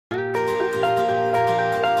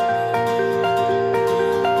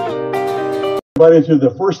invited to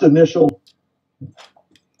the first initial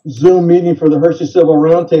Zoom meeting for the Hershey Civil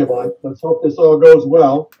Roundtable. Let's hope this all goes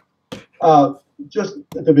well. Just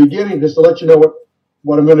at the beginning, just to let you know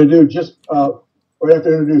what I'm going to do, just right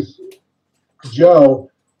after I introduce Joe,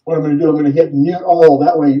 what I'm going to do, I'm going to hit mute all.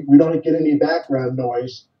 That way we don't get any background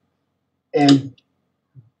noise. And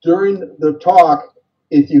during the talk,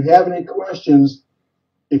 if you have any questions,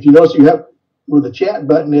 if you notice you have where the chat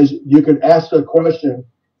button is, you can ask a question,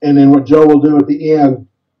 and then what Joe will do at the end,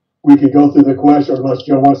 we could go through the question, unless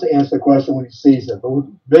Joe wants to answer the question when he sees it. But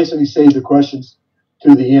we'll basically save the questions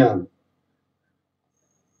to the end.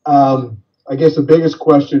 I guess the biggest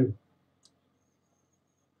question,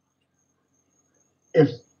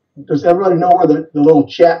 does everybody know where the little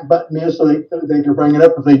chat button is so they can bring it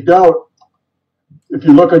up? If they don't, if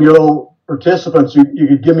you look on your little participants, you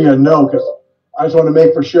could give me a no, because I just want to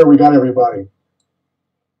make for sure we got everybody.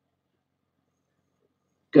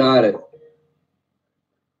 Got it.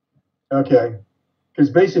 Okay. Because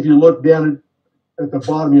basically, if you look down at the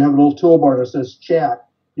bottom, you have a little toolbar that says chat.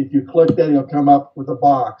 If you click that, it'll come up with a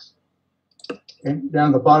box. And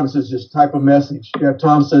down at the bottom, it says just type a message. Yeah,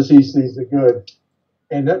 Tom says he sees the good.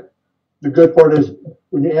 And the good part is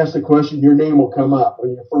when you ask the question, your name will come up, or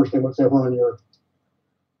your first name, whatever on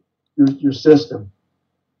your system.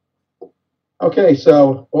 Okay,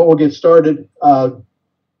 so we'll get started. I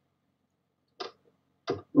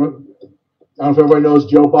don't know if everybody knows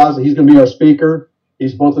Joe Boslet. He's going to be our speaker.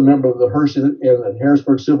 He's both a member of the Hershey and the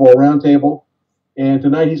Harrisburg Civil Roundtable. And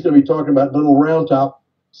tonight he's going to be talking about Little Round Top.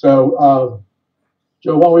 So,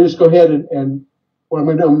 Joe, why don't we just go ahead and what I'm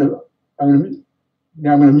going to do, I'm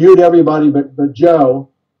going to mute everybody but Joe.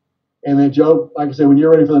 And then Joe, like I said, when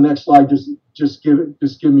you're ready for the next slide, just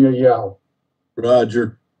give me a yell.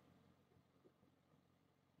 Roger.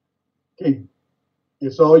 Okay,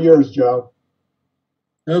 it's all yours, Joe.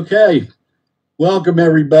 Okay, welcome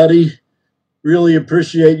everybody. Really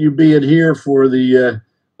appreciate you being here for the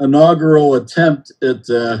inaugural attempt at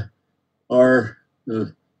our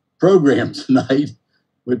program tonight.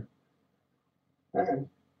 Okay.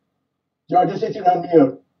 Joe, just hit you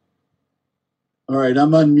unmute. All right,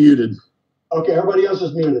 I'm unmuted. Okay, everybody else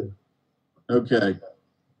is muted. Okay.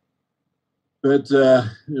 But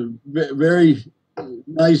very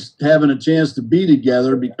nice having a chance to be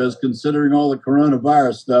together, because considering all the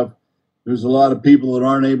coronavirus stuff, there's a lot of people that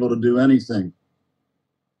aren't able to do anything.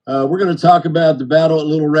 We're going to talk about the battle at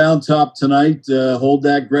Little Round Top tonight, hold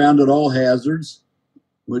that ground at all hazards,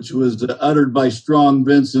 which was uttered by Strong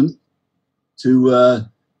Vincent to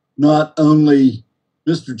not only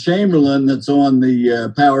Mr. Chamberlain that's on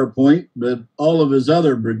the PowerPoint, but all of his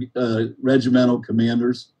other regimental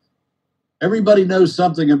commanders. Everybody knows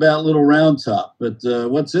something about Little Round Top, but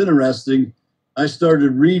what's interesting, I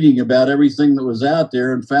started reading about everything that was out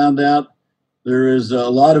there and found out there is a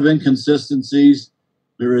lot of inconsistencies.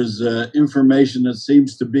 There is information that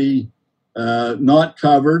seems to be not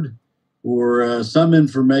covered, or some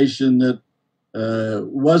information that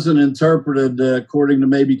wasn't interpreted according to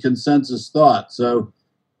maybe consensus thought. So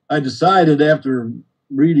I decided, after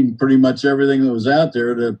reading pretty much everything that was out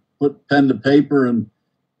there, to put pen to paper and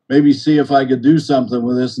maybe see if I could do something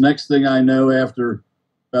with this. Next thing I know, after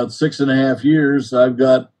about 6.5 years, I've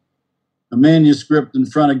got a manuscript in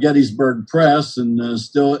front of Gettysburg Press, and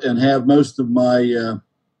have most of my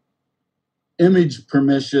image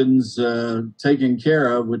permissions taken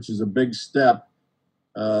care of, which is a big step.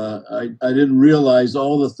 I didn't realize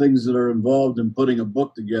all the things that are involved in putting a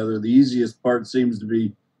book together. The easiest part seems to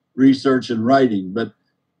be research and writing. But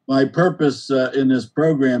my purpose in this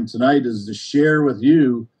program tonight is to share with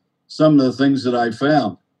you some of the things that I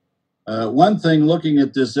found. One thing, looking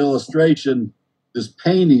at this illustration, this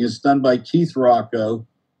painting is done by Keith Rocco,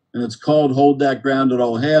 and it's called Hold That Ground at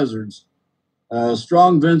All Hazards.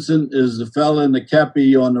 Strong Vincent is the fella in the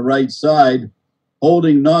kepi on the right side,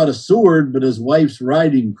 holding not a sword, but his wife's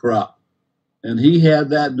riding crop. And he had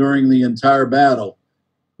that during the entire battle.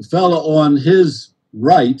 The fella on his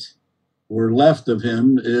right, or left of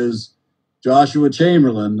him, is Joshua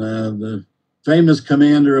Chamberlain, the famous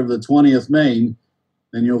commander of the 20th Maine.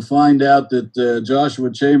 And you'll find out that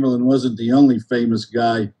Joshua Chamberlain wasn't the only famous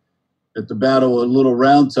guy at the Battle of Little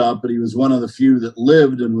Round Top, but he was one of the few that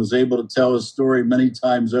lived and was able to tell his story many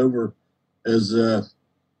times over as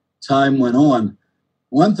time went on.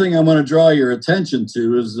 One thing I want to draw your attention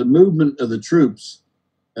to is the movement of the troops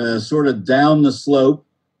sort of down the slope,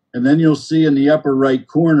 and then you'll see in the upper right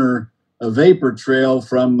corner a vapor trail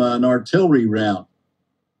from an artillery round.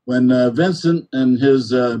 When Vincent and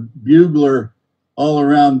his bugler,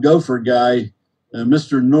 all-around gopher guy,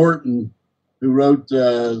 Mr. Norton, who wrote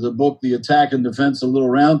the book The Attack and Defense of Little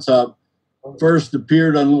Round Top, first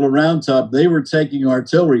appeared on Little Round Top, they were taking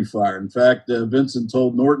artillery fire. In fact, Vincent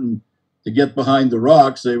told Norton to get behind the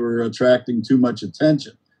rocks. They were attracting too much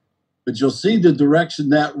attention. But you'll see the direction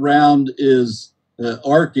that round is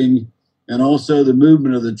arcing, and also the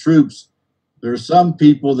movement of the troops. There are some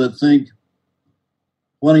people that think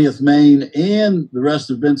 20th Maine and the rest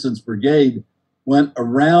of Vincent's brigade went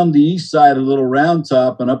around the east side of Little Round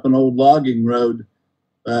Top and up an old logging road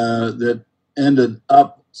that ended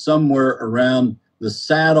up somewhere around the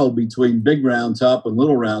saddle between Big Round Top and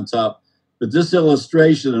Little Round Top. But this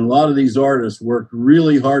illustration, and a lot of these artists worked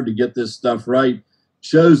really hard to get this stuff right,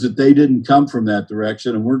 shows that they didn't come from that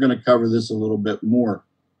direction, and we're going to cover this a little bit more.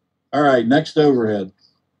 All right, next overhead.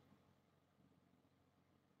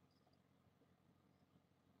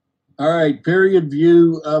 All right, period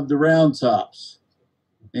view of the Round Tops.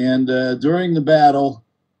 And during the battle,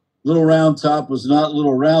 Little Round Top was not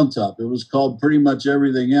Little Round Top. It was called pretty much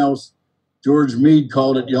everything else. George Meade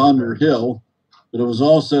called it Yonder Hill, but it was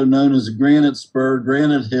also known as Granite Spur,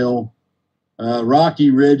 Granite Hill, Rocky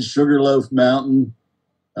Ridge, Sugarloaf Mountain,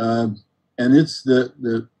 and it's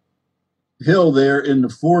the hill there in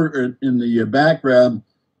the background.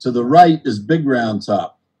 To the right is Big Round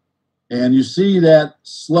Top, and you see that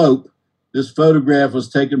slope. This photograph was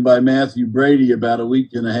taken by Matthew Brady about a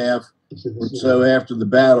week and a half or so after the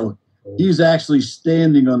battle. He's actually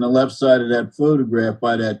standing on the left side of that photograph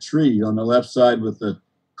by that tree on the left side with the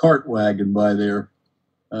cart wagon by there.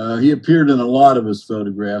 He appeared in a lot of his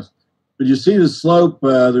photographs. But you see the slope,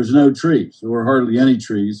 there's no trees, or hardly any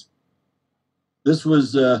trees. This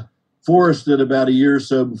was forested about a year or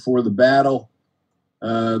so before the battle.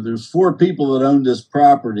 There's 4 people that owned this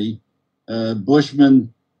property.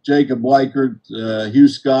 Bushman, Jacob Weichert, Hugh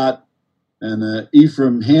Scott, and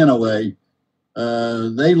Ephraim Hanaway.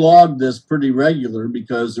 They logged this pretty regular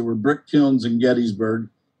because there were brick kilns in Gettysburg.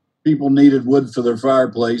 People needed wood for their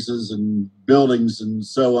fireplaces and buildings and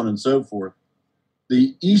so on and so forth.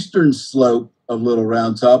 The eastern slope of Little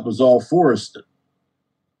Round Top was all forested,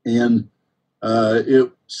 and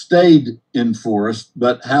it stayed in forest.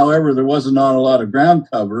 But however, there wasn't a lot of ground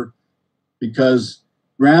cover because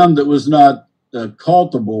ground that was not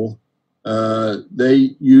cultivable,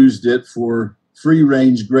 they used it for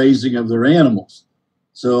free-range grazing of their animals.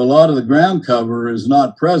 So a lot of the ground cover is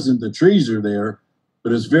not present. The trees are there,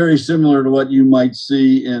 but it's very similar to what you might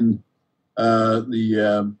see in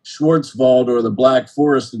the Schwarzwald or the Black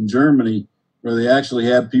Forest in Germany, where they actually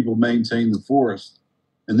have people maintain the forest.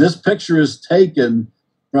 And this picture is taken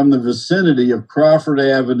from the vicinity of Crawford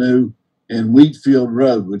Avenue and Wheatfield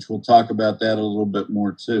Road, which we'll talk about that a little bit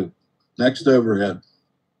more too. Next overhead.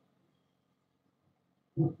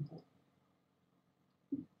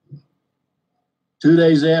 Two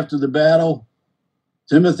days after the battle,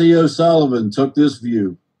 Timothy O'Sullivan took this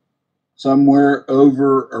view somewhere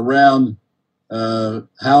over around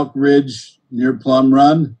Houck Ridge near Plum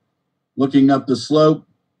Run, looking up the slope.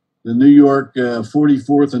 The New York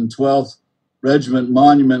 44th and 12th Regiment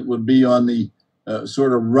Monument would be on the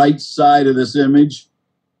sort of right side of this image,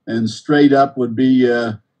 and straight up would be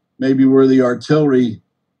maybe where the artillery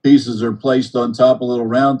pieces are placed on top of Little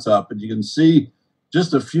Round Top. But you can see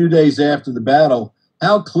just a few days after the battle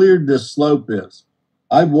how cleared this slope is.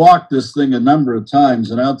 I've walked this thing a number of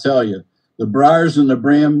times, and I'll tell you, the briars and the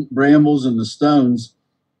brambles and the stones,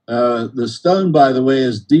 the stone, by the way,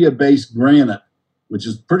 is diabase granite, which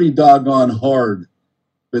is pretty doggone hard.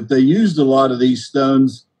 But they used a lot of these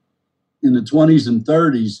stones in the 20s and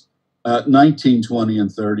 30s, 1920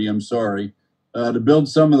 and 30, I'm sorry, to build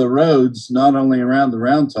some of the roads, not only around the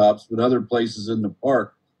Round Tops, but other places in the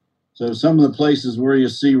park. So some of the places where you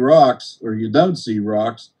see rocks or you don't see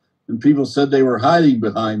rocks, and people said they were hiding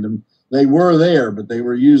behind them, they were there, but they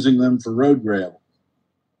were using them for road gravel.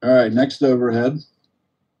 All right, next overhead.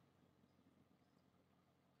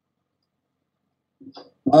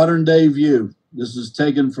 Modern day view. This is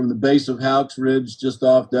taken from the base of Houck's Ridge, just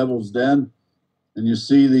off Devil's Den. And you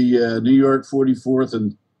see the New York 44th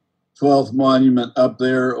and 12th Monument up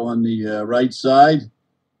there on the right side.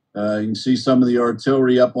 You can see some of the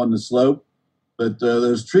artillery up on the slope. But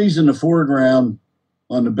those trees in the foreground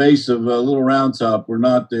on the base of Little Round Top were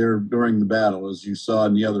not there during the battle, as you saw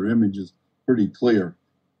in the other images, pretty clear.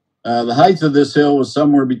 The height of this hill was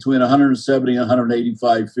somewhere between 170 and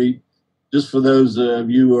 185 feet. Just for those of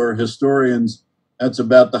you who are historians, that's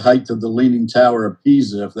about the height of the Leaning Tower of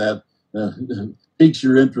Pisa, if that piques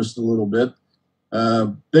your interest a little bit.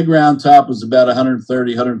 Big Round Top was about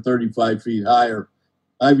 130, 135 feet higher.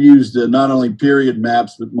 I've used not only period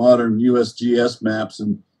maps, but modern USGS maps,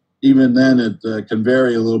 and even then it can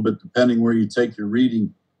vary a little bit depending where you take your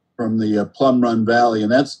reading from the Plum Run Valley.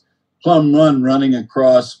 And that's Plum Run running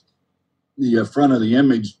across the front of the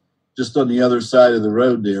image, just on the other side of the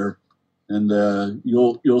road there. And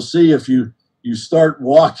you'll see if you start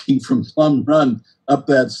walking from Plum Run up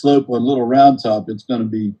that slope on Little Round Top, it's going to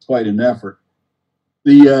be quite an effort.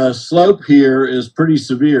 The slope here is pretty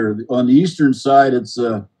severe. On the eastern side, it's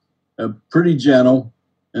pretty gentle.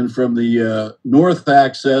 And from the north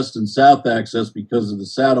access and south access, because of the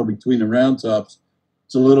saddle between the round tops,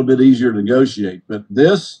 it's a little bit easier to negotiate. But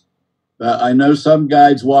this, I know some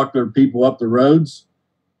guides walk their people up the roads.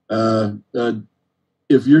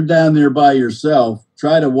 If you're down there by yourself,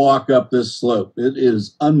 try to walk up this slope. It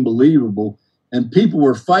is unbelievable. And people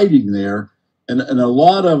were fighting there. And a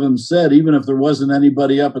lot of them said, even if there wasn't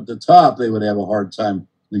anybody up at the top, they would have a hard time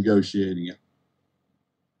negotiating it.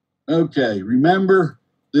 Okay, remember,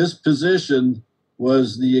 this position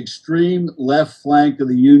was the extreme left flank of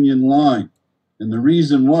the Union line. And the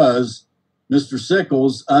reason was Mr.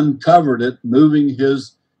 Sickles uncovered it, moving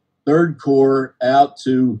his Third Corps out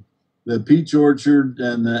to the Peach Orchard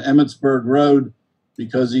and the Emmitsburg Road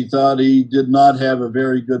because he thought he did not have a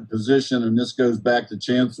very good position. And this goes back to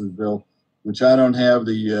Chancellorsville, which I don't have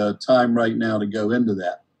the time right now to go into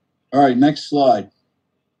that. All right, next slide.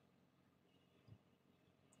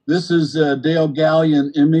 This is a Dale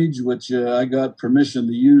Gallion image, which I got permission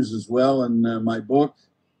to use as well in my book.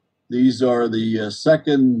 These are the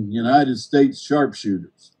 2nd United States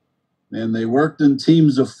sharpshooters, and they worked in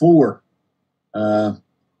teams of 4.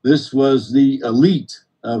 This was the elite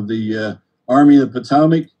of the Army of the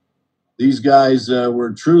Potomac. These guys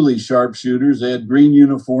were truly sharpshooters. They had green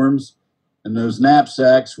uniforms, and those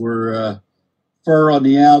knapsacks were fur on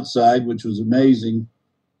the outside, which was amazing.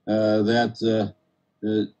 The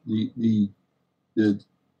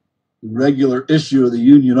regular issue of the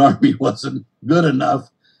Union Army wasn't good enough,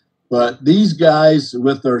 but these guys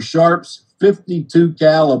with their Sharps 52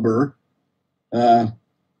 caliber,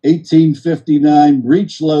 1859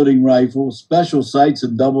 breech loading rifles, special sights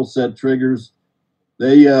and double set triggers,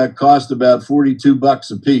 they cost about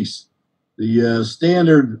 $42 a piece. The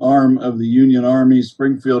standard arm of the Union Army,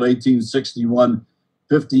 Springfield 1861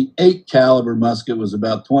 58 caliber musket, was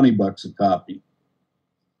about $20 a copy.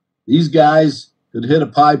 These guys could hit a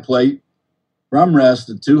pie plate from rest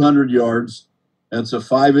at 200 yards. That's a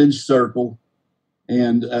 5-inch circle.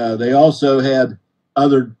 And they also had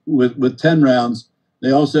with 10 rounds,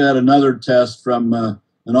 they also had another test from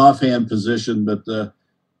an offhand position. But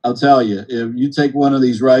I'll tell you, if you take one of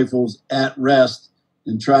these rifles at rest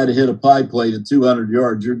and try to hit a pie plate at 200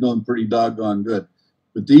 yards, you're doing pretty doggone good.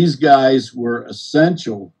 But these guys were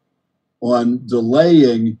essential on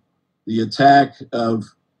delaying the attack of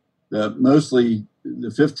mostly the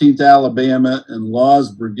 15th Alabama and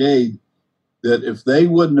Law's Brigade, that if they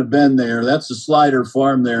wouldn't have been there, that's a Slider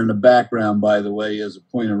farm there in the background, by the way, as a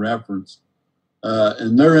point of reference.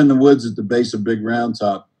 And they're in the woods at the base of Big Round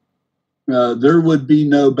Top. There would be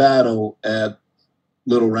no battle at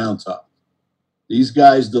Little Round Top. These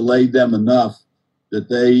guys delayed them enough that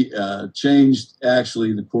they changed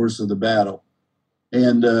actually the course of the battle.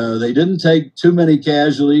 And they didn't take too many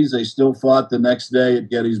casualties. They still fought the next day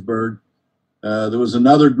at Gettysburg. There was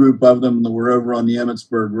another group of them that were over on the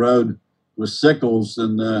Emmitsburg Road with Sickles,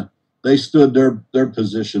 and they stood their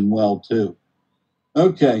position well, too.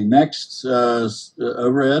 Okay, next,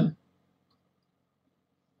 overhead.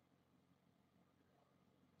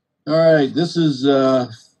 All right, this is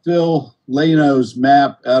Phil Lano's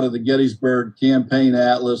map out of the Gettysburg Campaign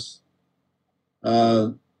Atlas.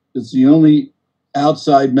 It's the only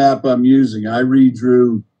outside map I'm using. I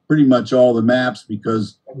redrew pretty much all the maps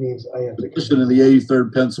because the position of the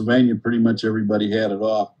 83rd Pennsylvania, pretty much everybody had it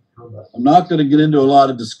off. I'm not going to get into a lot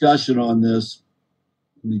of discussion on this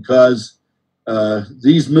because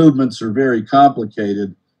these movements are very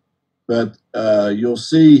complicated, but you'll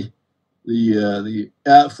see the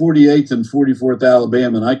 48th and 44th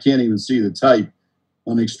Alabama, and I can't even see the type,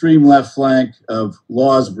 on the extreme left flank of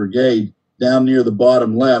Law's Brigade down near the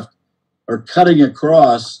bottom left, are cutting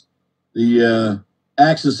across the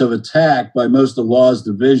axis of attack by most of Law's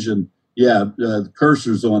division. Yeah, the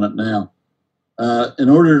cursor's on it now. In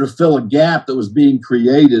order to fill a gap that was being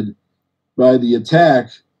created by the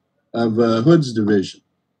attack of Hood's division.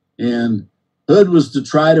 And Hood was to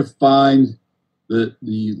try to find the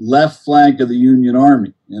left flank of the Union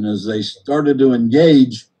Army. And as they started to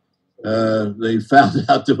engage, they found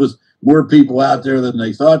out there was more people out there than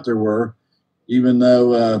they thought there were, even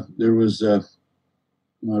though there was a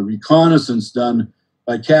reconnaissance done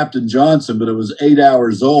by Captain Johnson, but it was 8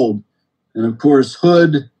 hours old. And of course,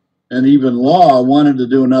 Hood and even Law wanted to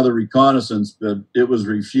do another reconnaissance, but it was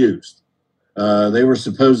refused. They were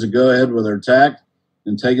supposed to go ahead with their attack,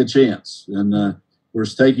 and take a chance. And of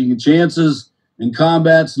course, taking chances in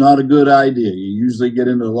combat's not a good idea. You usually get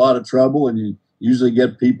into a lot of trouble and you usually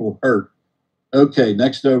get people hurt. Okay,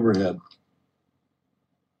 next overhead.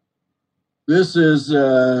 This is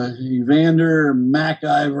Evander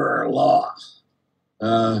MacIver Law,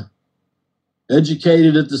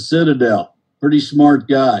 educated at the Citadel, pretty smart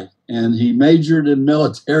guy, and he majored in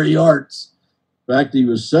military arts. In fact, he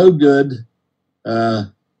was so good,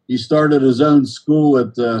 he started his own school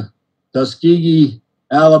at Tuskegee,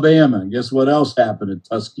 Alabama. Guess what else happened at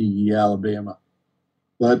Tuskegee, Alabama?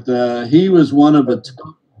 But he was one of the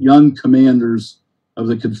young commanders of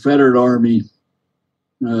the Confederate Army,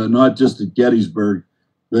 not just at Gettysburg,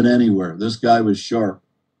 but anywhere. This guy was sharp.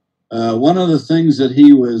 One of the things that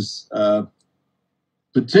he was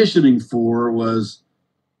petitioning for was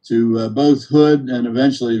to both Hood and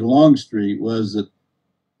eventually Longstreet was that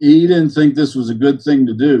he didn't think this was a good thing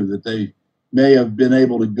to do, that they may have been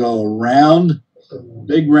able to go around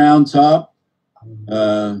Big Round Top,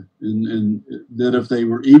 and that if they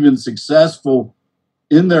were even successful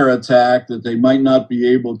in their attack, that they might not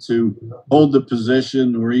be able to hold the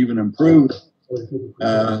position or even improve it.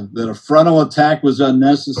 That a frontal attack was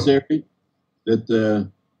unnecessary, that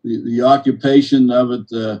the occupation of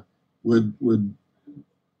it would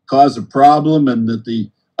cause a problem, and that the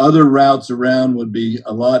other routes around would be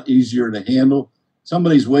a lot easier to handle.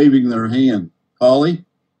 Somebody's waving their hand. Polly?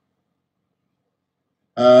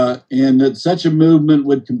 And that such a movement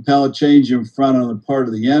would compel a change in front on the part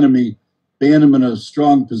of the enemy, band him in a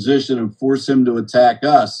strong position, and force him to attack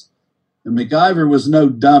us. And MacIver was no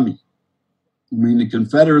dummy. I mean, the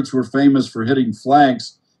Confederates were famous for hitting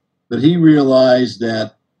flanks, but he realized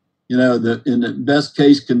that, you know, that in the best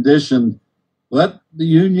case condition, let the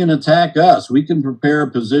Union attack us. We can prepare a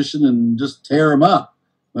position and just tear them up.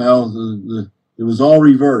 Well, it was all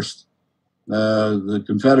reversed. The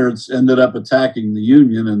Confederates ended up attacking the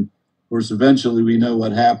Union, and of course, eventually we know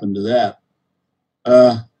what happened to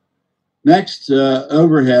that. Next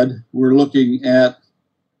overhead, we're looking at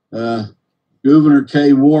Gouverneur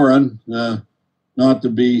K. Warren, not to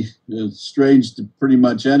be strange to pretty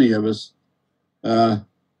much any of us.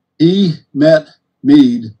 He met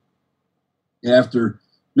Meade after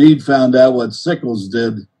Meade found out what Sickles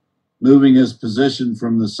did, moving his position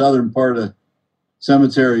from the southern part of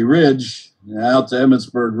Cemetery Ridge out to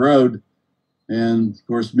Emmitsburg Road. And of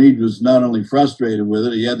course, Meade was not only frustrated with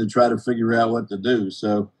it, he had to try to figure out what to do.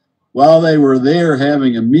 So while they were there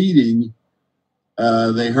having a meeting,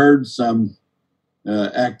 they heard some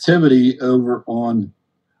activity over on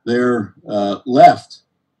their left.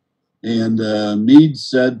 And Meade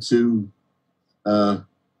said to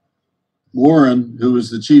Warren, who was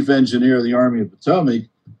the chief engineer of the Army of Potomac,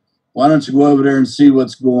 why don't you go over there and see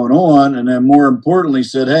what's going on? And then more importantly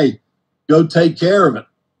said, hey, go take care of it.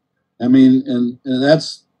 I mean, and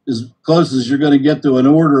that's as close as you're going to get to an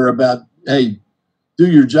order about, hey, do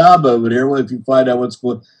your job over there. Well, if you find out what's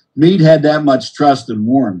going on. Meade had that much trust in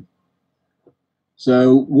Warren.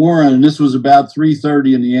 So Warren, and this was about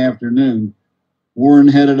 3:30 in the afternoon, Warren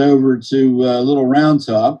headed over to Little Round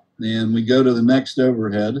Top, and we go to the next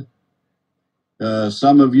overhead.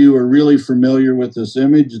 Some of you are really familiar with this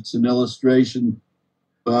image. It's an illustration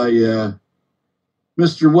by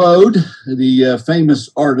Mr. Woad, the famous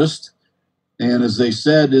artist. And as they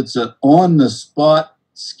said, it's an on-the-spot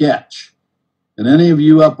sketch. And any of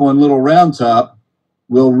you up on Little Round Top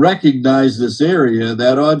will recognize this area.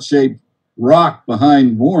 That odd-shaped rock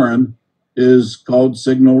behind Warren is called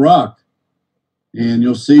Signal Rock. And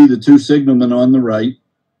you'll see the two signalmen on the right,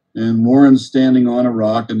 and Warren's standing on a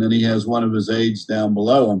rock, and then he has one of his aides down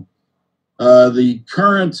below him. The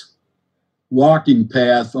current walking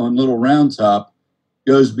path on Little Round Top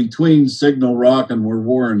goes between Signal Rock and where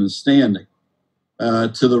Warren is standing.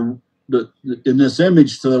 In this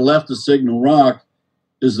image to the left of Signal Rock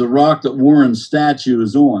is the rock that Warren's statue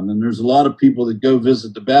is on. And there's a lot of people that go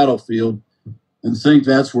visit the battlefield and think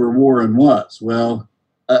that's where Warren was. Well,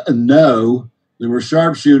 no, there were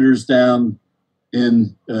sharpshooters down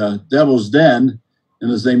in Devil's Den,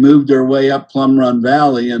 and as they moved their way up Plum Run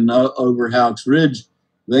Valley and over Houck's Ridge,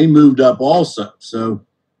 they moved up also. So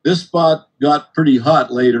this spot got pretty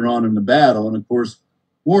hot later on in the battle, and of course,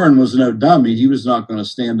 Warren was no dummy. He was not going to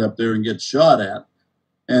stand up there and get shot at.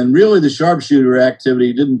 And really, the sharpshooter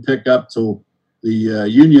activity didn't pick up till the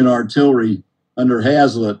Union artillery under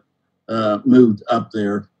Hazlitt moved up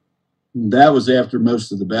there. And that was after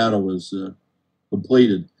most of the battle was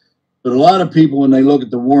completed. But a lot of people, when they look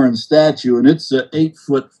at the Warren statue, and it's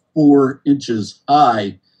 8'4"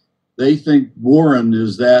 high, they think Warren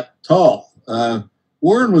is that tall.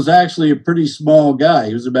 Warren was actually a pretty small guy.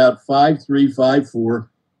 He was about 5'3", 5'4",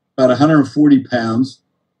 about 140 pounds.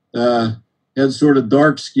 Had sort of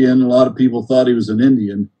dark skin. A lot of people thought he was an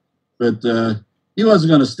Indian, but he wasn't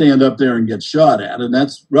going to stand up there and get shot at. And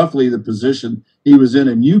that's roughly the position he was in.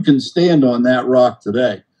 And you can stand on that rock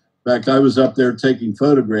today. In fact, I was up there taking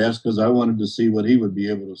photographs because I wanted to see what he would be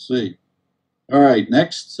able to see. All right,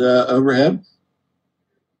 next, overhead.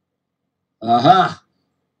 Aha,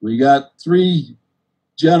 we got 3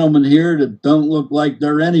 gentlemen here that don't look like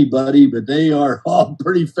they're anybody, but they are all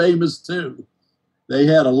pretty famous too. They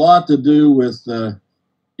had a lot to do with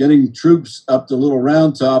getting troops up to Little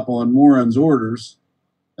Round Top on Warren's orders.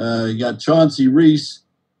 You got Chauncey Reese,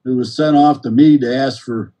 who was sent off to Meade to ask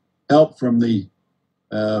for help from the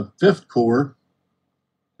 5th Corps.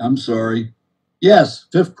 I'm sorry. Yes,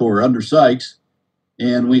 5th Corps under Sykes.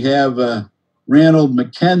 And we have Ranald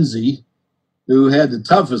Mackenzie, who had the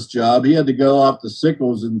toughest job. He had to go off to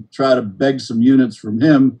Sickles and try to beg some units from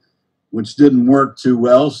him, which didn't work too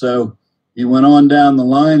well. So he went on down the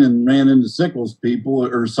line and ran into Sickles people,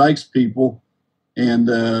 or Sykes people.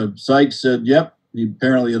 And Sykes said, yep, he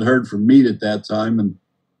apparently had heard from Meade at that time and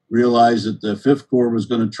realized that the 5th Corps was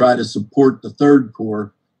going to try to support the 3rd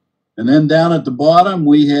Corps. And then down at the bottom,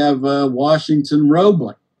 we have Washington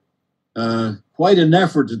Roebling. Quite an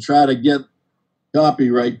effort to try to get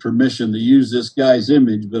copyright permission to use this guy's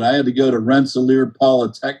image, but I had to go to Rensselaer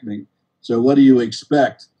Polytechnic. So what do you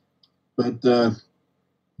expect? But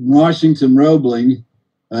Washington Roebling,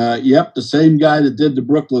 yep, the same guy that did the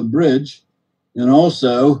Brooklyn Bridge, and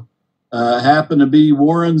also happened to be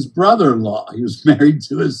Warren's brother-in-law. He was married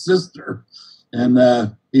to his sister,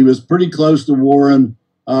 and he was pretty close to Warren,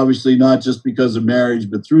 obviously not just because of marriage,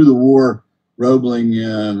 but through the war, Roebling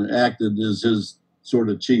acted as his sort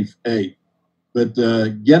of chief aide. But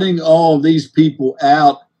getting all of these people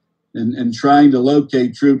out and trying to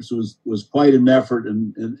locate troops was quite an effort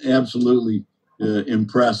and absolutely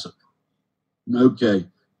impressive. Okay,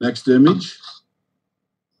 next image.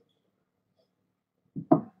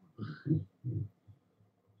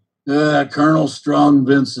 Colonel Strong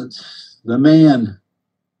Vincent, the man.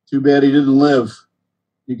 Too bad he didn't live.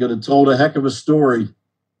 He could have told a heck of a story.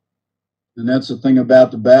 And that's the thing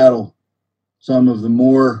about the battle. Some of the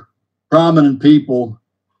more prominent people,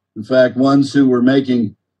 in fact, ones who were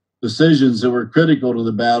making decisions that were critical to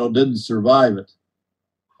the battle, didn't survive it.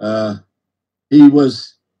 He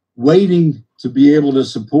was waiting to be able to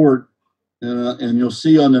support, and you'll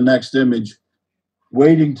see on the next image,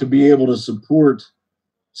 waiting to be able to support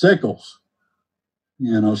Sickles.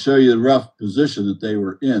 And I'll show you the rough position that they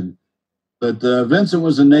were in. But Vincent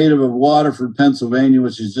was a native of Waterford, Pennsylvania,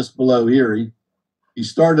 which is just below Erie. He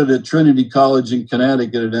started at Trinity College in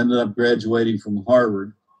Connecticut and ended up graduating from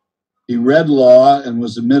Harvard. He read law and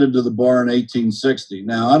was admitted to the bar in 1860.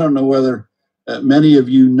 Now, I don't know whether many of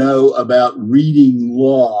you know about reading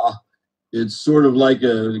law. It's sort of like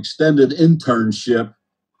an extended internship.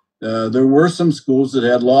 There were some schools that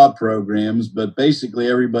had law programs, but basically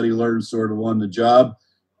everybody learned sort of on the job.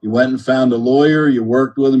 You went and found a lawyer, you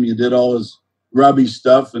worked with him, you did all his grubby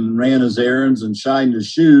stuff and ran his errands and shined his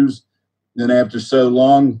shoes. Then after so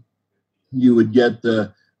long, you would get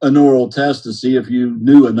an oral test to see if you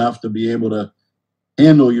knew enough to be able to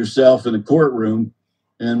handle yourself in a courtroom.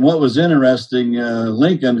 And what was interesting,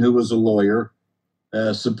 Lincoln, who was a lawyer,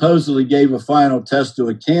 supposedly gave a final test to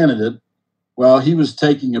a candidate while he was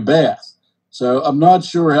taking a bath. So I'm not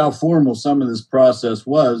sure how formal some of this process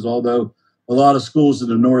was, although a lot of schools in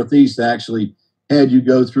the Northeast actually had you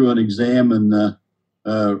go through an exam and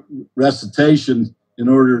recitation in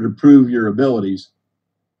order to prove your abilities.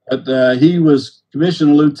 But he was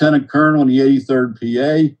commissioned a lieutenant colonel in the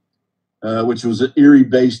 83rd PA, which was an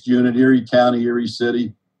Erie-based unit, Erie County, Erie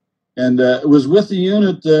City, and was with the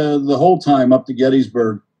unit the whole time up to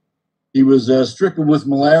Gettysburg. He was stricken with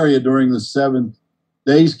malaria during the 7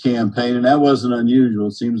 Days campaign, and that wasn't unusual.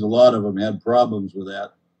 It seems a lot of them had problems with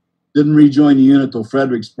that. Didn't rejoin the unit till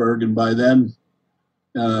Fredericksburg, and by then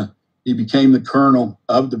he became the colonel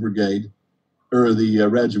of the brigade, or the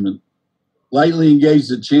regiment. Lightly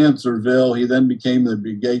engaged at Chancellorsville, he then became the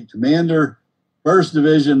brigade commander. 1st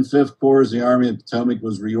Division, 5th Corps, the Army of the Potomac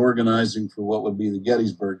was reorganizing for what would be the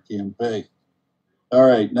Gettysburg campaign. All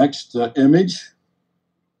right, next image.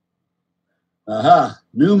 Aha,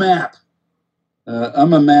 new map.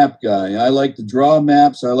 I'm a map guy. I like to draw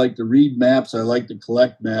maps. I like to read maps. I like to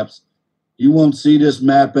collect maps. You won't see this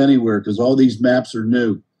map anywhere because all these maps are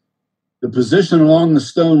new. The position along the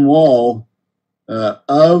stone wall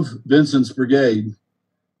of Vincent's brigade,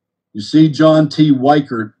 you see John T.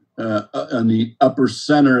 Weichert in the upper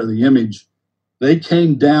center of the image. They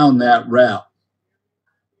came down that route.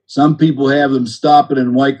 Some people have them stopping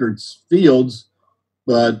in Weikert's fields,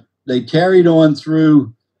 but they carried on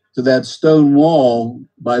through to that stone wall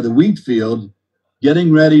by the wheat field,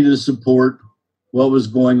 getting ready to support what was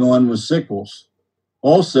going on with Sickles.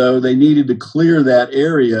 Also, they needed to clear that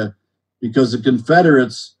area because the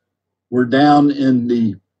Confederates were down in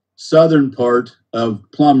the southern part of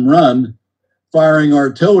Plum Run firing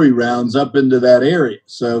artillery rounds up into that area.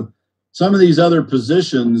 So some of these other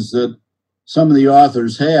positions that some of the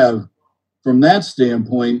authors have from that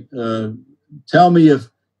standpoint, tell me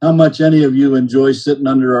how much any of you enjoy sitting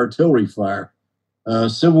under artillery fire.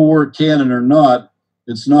 Civil War cannon or not,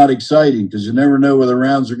 it's not exciting because you never know where the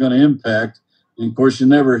rounds are going to impact. And of course, you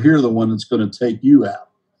never hear the one that's going to take you out.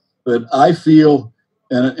 But I feel,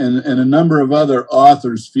 and a number of other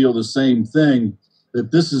authors feel the same thing,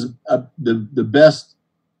 that this is the best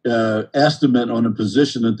estimate on a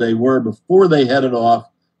position that they were before they headed off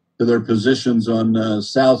to their positions on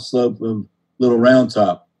south slope of Little Round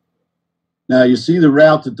Top. Now, you see the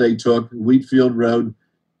route that they took, Wheatfield Road.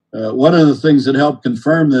 One of the things that helped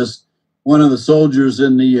confirm this, one of the soldiers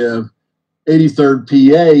in the 83rd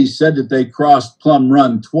PA said that they crossed Plum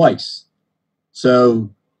Run twice.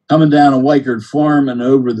 So coming down a Weichert Farm and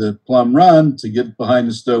over the Plum Run to get behind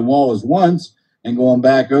the stone wall is once, and going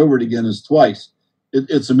back over it again is twice.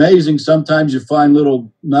 It's amazing. Sometimes you find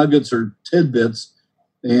little nuggets or tidbits,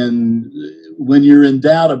 and when you're in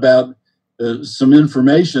doubt about some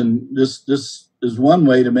information, this is one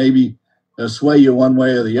way to maybe sway you one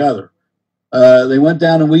way or the other. They went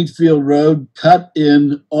down a Wheatfield Road, cut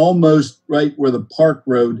in almost right where the Park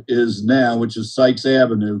Road is now, which is Sykes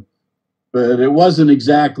Avenue, but it wasn't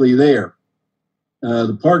exactly there.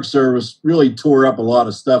 The Park Service really tore up a lot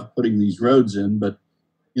of stuff putting these roads in, but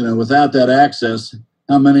without that access,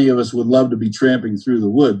 how many of us would love to be tramping through the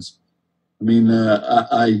woods? I mean,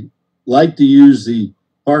 I like to use the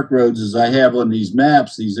park roads as I have on these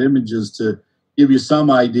maps, these images, to give you some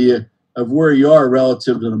idea of where you are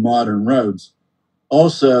relative to the modern roads.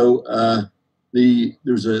 Also,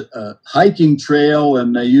 there's a hiking trail,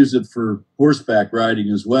 and they use it for horseback riding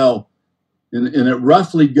as well. And it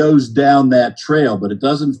roughly goes down that trail, but it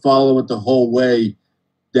doesn't follow it the whole way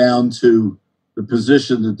down to the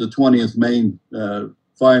position that the 20th Maine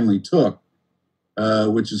finally took,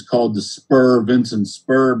 which is called the Spur, Vincent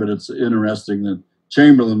Spur, but it's interesting that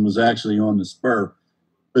Chamberlain was actually on the spur.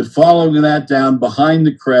 But following that down behind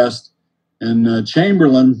the crest, and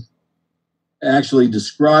Chamberlain actually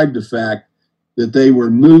described the fact that they were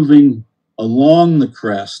moving along the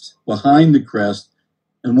crest, behind the crest,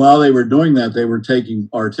 and while they were doing that, they were taking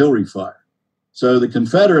artillery fire. So the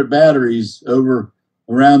Confederate batteries over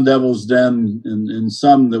around Devil's Den and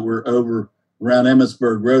some that were over around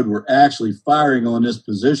Emmitsburg Road were actually firing on this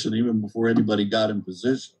position even before anybody got in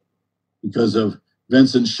position, because of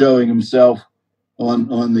Vincent showing himself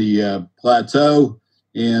on the plateau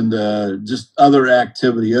and just other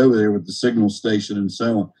activity over there with the signal station and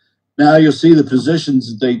so on. Now you'll see the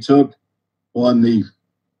positions that they took on the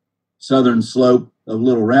southern slope of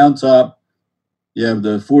Little Round Top. You have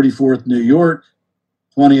the 44th New York,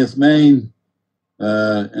 20th Maine,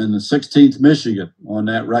 and the 16th Michigan on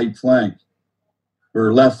that right flank,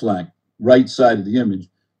 or left flank, right side of the image.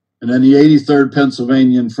 And then the 83rd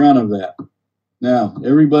Pennsylvania in front of that. Now,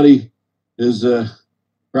 everybody is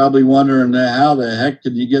probably wondering how the heck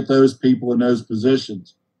could you get those people in those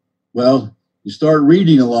positions? Well, you start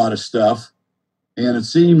reading a lot of stuff, and it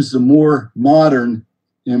seems the more modern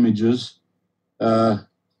images or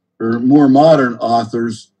more modern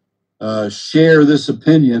authors share this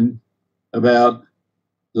opinion about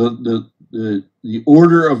the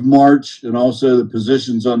order of march and also the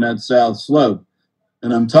positions on that south slope.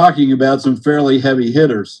 And I'm talking about some fairly heavy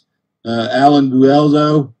hitters. Alan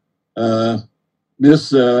Gueldo,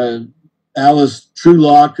 Miss Alice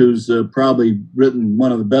Trulock, who's probably written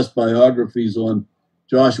one of the best biographies on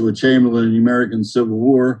Joshua Chamberlain in the American Civil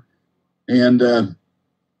War, and a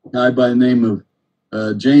guy by the name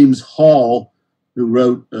of James Hall, who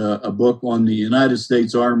wrote a book on the United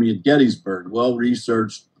States Army at Gettysburg,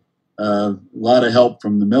 well-researched, a lot of help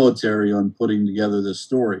from the military on putting together this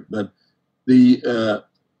story. But the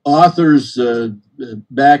authors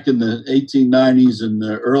back in the 1890s and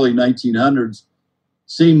the early 1900s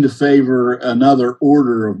seemed to favor another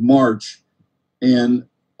order of march. And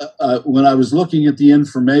when I was looking at the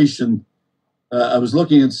information, I was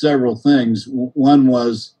looking at several things. One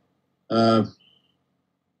was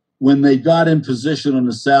when they got in position on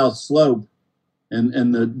the south slope,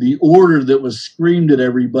 and the order that was screamed at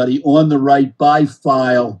everybody on the right by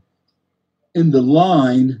file in the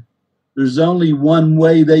line, there's only one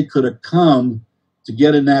way they could have come to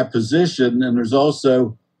get in that position. And there's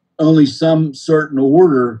also only some certain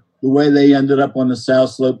order the way they ended up on the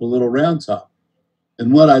south slope of Little Round Top.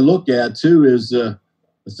 And what I look at too is a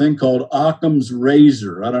thing called Occam's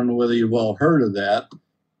razor. I don't know whether you've all heard of that,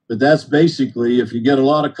 but that's basically if you get a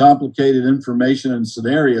lot of complicated information and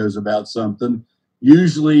scenarios about something,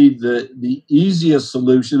 usually the easiest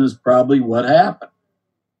solution is probably what happened.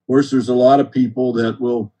 Of course, there's a lot of people that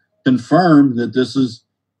will confirm that this is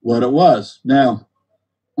what it was. Now,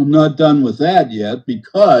 I'm not done with that yet,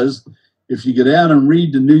 because if you go down and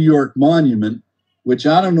read the New York Monument, which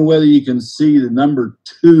I don't know whether you can see the number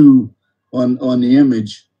 2 on the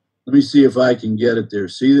image. Let me see if I can get it there.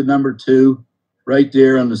 See the number 2 right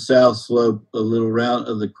there on the south slope, a little round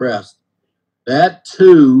of the crest. That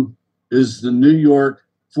 2 is the New York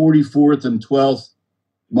 44th and 12th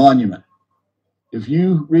monument. If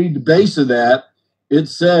you read the base of that, it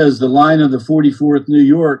says the line of the 44th New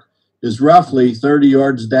York is roughly 30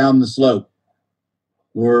 yards down the slope.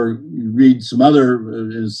 Or you read some other,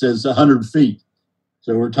 it says 100 feet.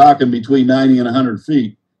 So we're talking between 90 and 100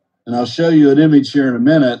 feet. And I'll show you an image here in a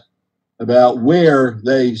minute about where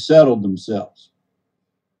they settled themselves.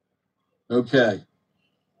 Okay.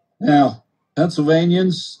 Now,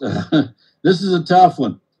 Pennsylvanians, this is a tough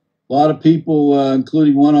one. A lot of people,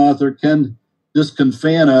 including one author, Ken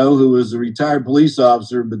Disconfano, who was a retired police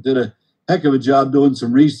officer but did a heck of a job doing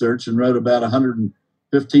some research and wrote about a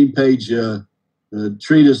 115-page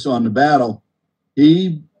treatise on the battle.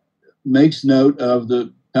 He makes note of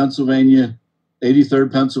the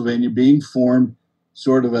 83rd Pennsylvania being formed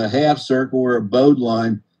sort of a half circle or a bowed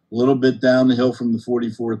line a little bit down the hill from the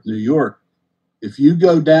 44th New York. If you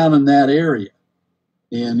go down in that area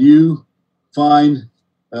and you find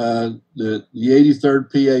the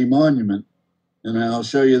 83rd PA monument, and I'll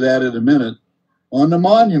show you that in a minute, on the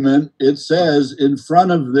monument, it says in front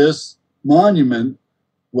of this monument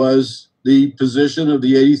was the position of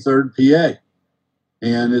the 83rd PA.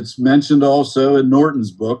 And it's mentioned also in Norton's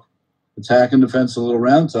book, Attack and Defense of Little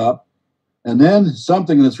Round Top. And then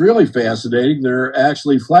something that's really fascinating, there are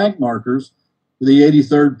actually flank markers for the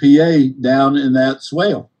 83rd PA down in that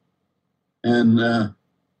swale. And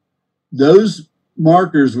those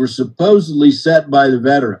markers were supposedly set by the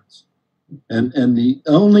veterans. And the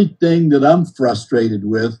only thing that I'm frustrated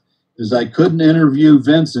with is I couldn't interview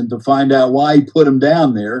Vincent to find out why he put him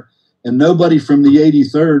down there, and nobody from the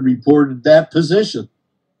 83rd reported that position.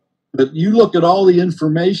 But you look at all the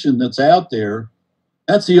information that's out there,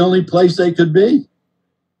 that's the only place they could be.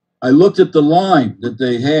 I looked at the line that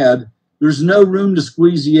they had. There's no room to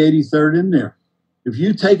squeeze the 83rd in there. If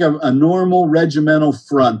you take a normal regimental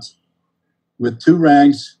front with 2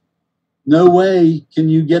 ranks, no way can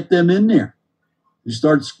you get them in there. You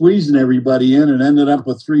start squeezing everybody in and ended up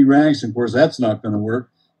with 3 ranks. Of course, that's not going to work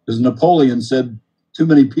because Napoleon said too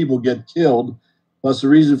many people get killed. Plus, the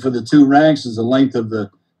reason for the 2 ranks is the length of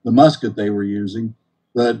the musket they were using.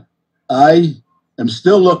 But I am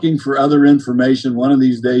still looking for other information. One of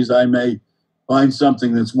these days I may find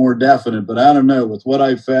something that's more definite, but I don't know. With what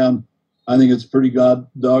I found, I think it's pretty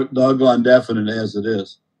doggone definite as it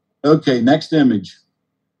is. Okay, next image.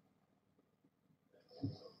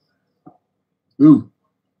 Ooh,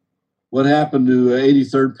 what happened to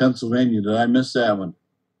 83rd Pennsylvania? Did I miss that one?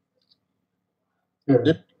 There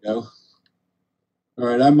we go. All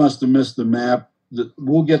right, I must have missed the map.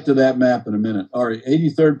 We'll get to that map in a minute. All right,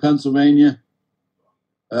 83rd Pennsylvania.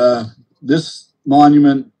 This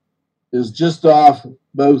monument is just off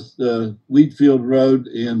both Wheatfield Road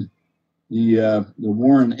and the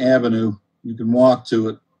Warren Avenue. You can walk to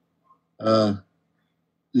it.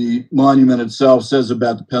 The monument itself says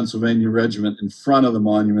about the Pennsylvania Regiment in front of the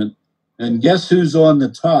monument. And guess who's on the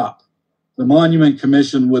top? The Monument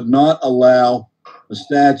Commission would not allow a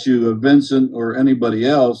statue of Vincent or anybody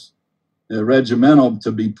else, regimental, to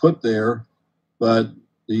be put there, but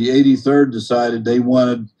the 83rd decided they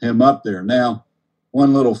wanted him up there. Now,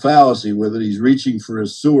 one little fallacy with it, he's reaching for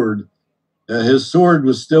his sword. His sword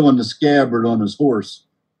was still in the scabbard on his horse.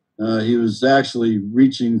 He was actually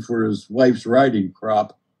reaching for his wife's riding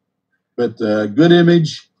crop. But good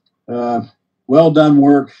image, well done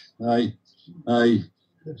work. I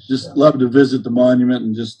just love to visit the monument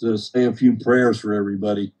and just say a few prayers for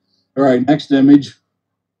everybody. All right, next image.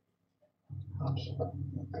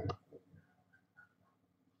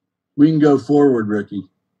 We can go forward, Ricky.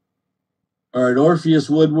 All right, Orpheus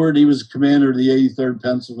Woodward, he was commander of the 83rd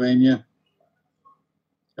Pennsylvania.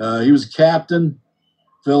 He was captain,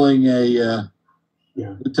 filling a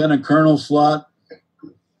lieutenant colonel slot.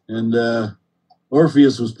 And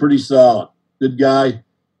Orpheus was pretty solid. Good guy.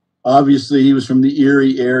 Obviously, he was from the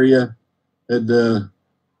Erie area, had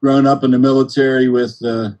grown up in the military with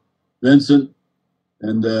Vincent.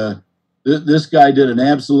 And this guy did an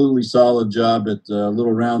absolutely solid job at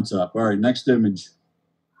Little Round Top. All right, next image.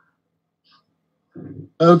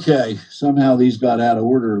 Okay, somehow these got out of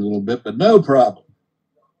order a little bit, but no problem.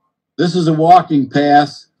 This is a walking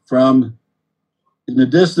path from, in the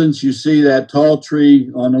distance, you see that tall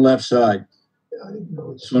tree on the left side.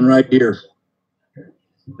 This one right here.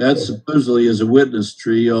 That supposedly is a witness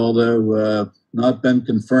tree, although not been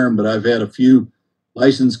confirmed, but I've had a few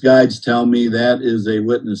licensed guides tell me that is a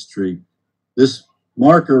witness tree. This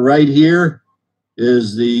marker right here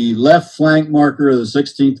is the left flank marker of the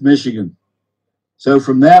 16th Michigan. So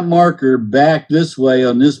from that marker back this way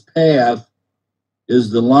on this path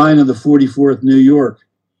is the line of the 44th New York.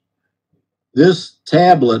 This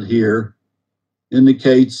tablet here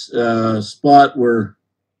indicates a spot where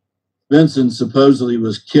Vincent supposedly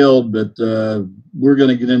was killed, but we're going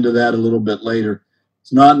to get into that a little bit later.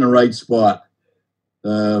 It's not in the right spot.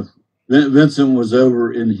 Vincent was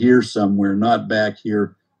over in here somewhere, not back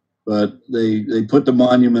here, but they put the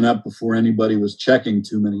monument up before anybody was checking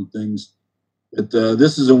too many things. But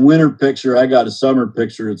this is a winter picture. I got a summer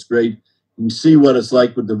picture. It's great. You can see what it's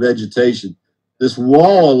like with the vegetation. This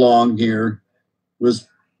wall along here was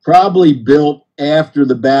probably built after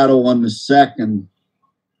the battle on the 2nd.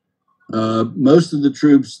 Most of the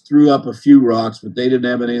troops threw up a few rocks, but they didn't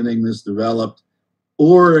have anything this developed.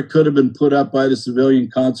 Or it could have been put up by the Civilian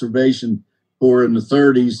Conservation Corps in the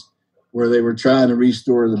 30s, where they were trying to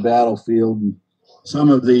restore the battlefield. And some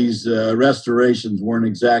of these restorations weren't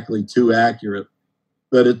exactly too accurate,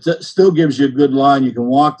 but it still gives you a good line. You can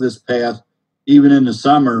walk this path even in the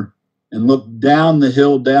summer and look down the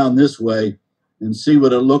hill down this way and see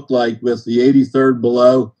what it looked like with the 83rd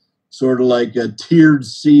below, sort of like a tiered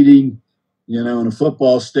seating, you know, in a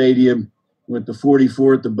football stadium with the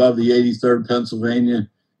 44th above the 83rd Pennsylvania.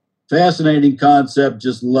 Fascinating concept.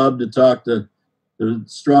 Just love to talk to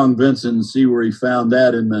Strong Vincent and see where he found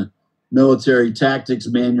that in the military tactics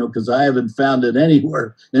manual, because I haven't found it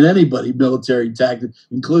anywhere in anybody's military tactics,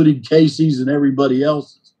 including Casey's and everybody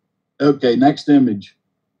else's. Okay, next image.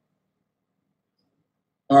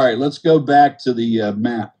 All right, let's go back to the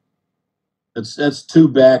map. That's 2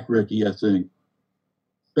 back, Ricky, I think.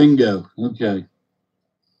 Bingo. Okay.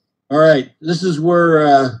 All right, this is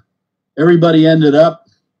where everybody ended up.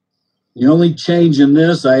 The only change in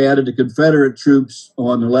this, I added the Confederate troops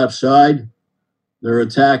on the left side. They're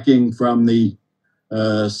attacking from the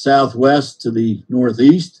southwest to the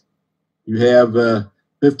northeast. You have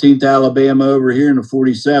 15th Alabama over here and the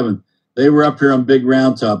 47th. They were up here on Big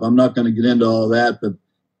Round Top. I'm not going to get into all that, but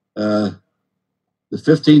the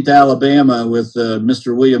 15th Alabama with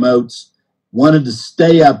Mr. William Oates wanted to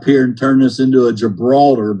stay up here and turn this into a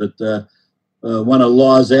Gibraltar, but one of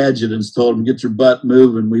Law's adjutants told him, get your butt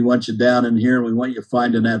moving. We want you down in here, and we want you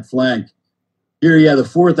finding that flank. Here you have the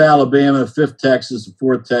 4th Alabama, 5th Texas, and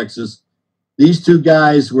 4th Texas. These 2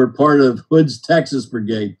 guys were part of Hood's Texas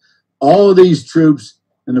Brigade. All of these troops,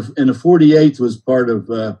 and the 48th was part of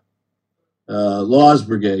Law's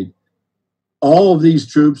Brigade. All of these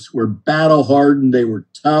troops were battle-hardened. They were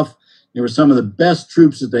tough. They were some of the best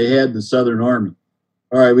troops that they had in the Southern Army.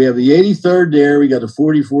 All right, we have the 83rd there. We got the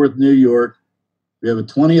 44th New York. We have a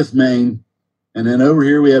 20th Maine. And then over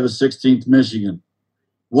here we have a 16th Michigan.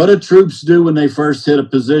 What do troops do when they first hit a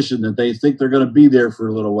position that they think they're going to be there for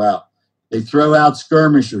a little while? They throw out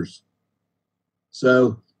skirmishers.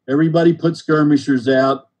 So everybody put skirmishers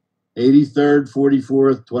out. 83rd,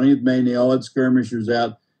 44th, 20th Maine, they all had skirmishers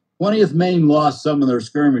out. 20th Maine lost some of their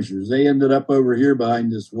skirmishers. They ended up over here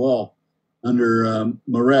behind this wall under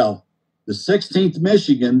Morrell. The 16th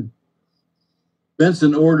Michigan,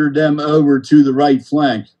 Vincent ordered them over to the right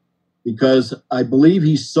flank because I believe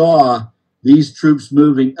he saw these troops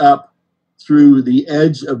moving up through the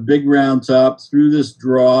edge of Big Round Top, through this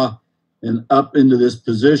draw, and up into this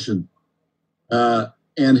position.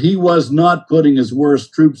 And he was not putting his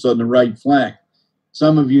worst troops on the right flank.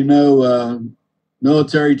 Some of you know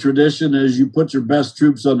military tradition is you put your best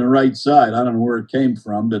troops on the right side. I don't know where it came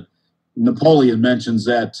from, but Napoleon mentions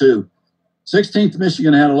that too. 16th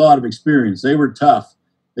Michigan had a lot of experience. They were tough.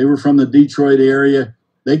 They were from the Detroit area.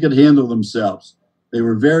 They could handle themselves. They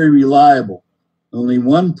were very reliable. Only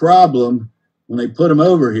one problem when they put them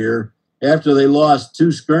over here, after they lost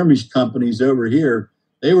 2 skirmish companies over here,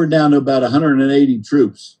 they were down to about 180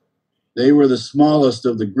 troops. They were the smallest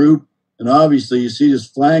of the group. And obviously, you see this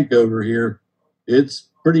flank over here, it's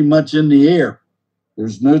pretty much in the air.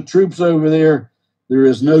 There's no troops over there. There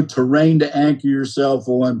is no terrain to anchor yourself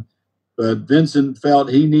on. But Vincent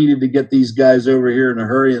felt he needed to get these guys over here in a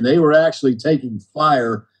hurry, and they were actually taking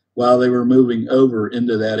fire while they were moving over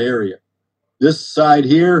into that area. This side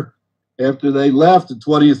here, After they left, the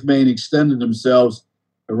 20th Maine extended themselves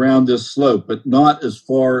around this slope, but not as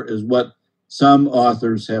far as what some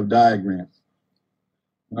authors have diagrammed.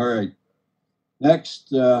 All right,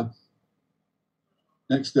 next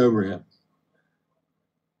overhead.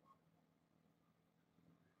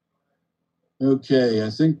 Okay, I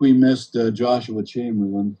think we missed Joshua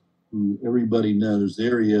Chamberlain, who everybody knows.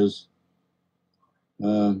 There he is.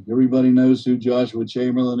 Everybody knows who Joshua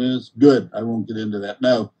Chamberlain is? Good, I won't get into that.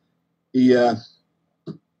 No, he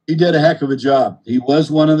did a heck of a job. He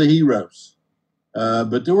was one of the heroes.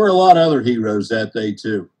 But there were a lot of other heroes that day,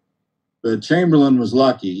 too. But Chamberlain was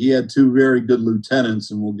lucky. He had two very good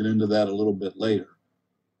lieutenants, and we'll get into that a little bit later.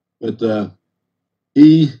 But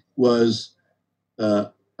he was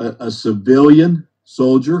a civilian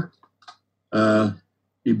soldier.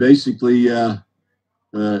 He basically,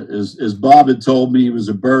 as Bob had told me, he was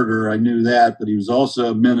a birder. I knew that, but he was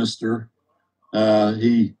also a minister.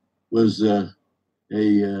 He was a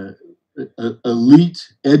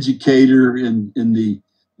elite educator in the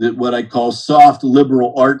what I call soft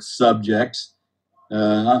liberal arts subjects.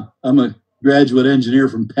 I'm a graduate engineer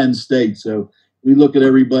from Penn State, so we look at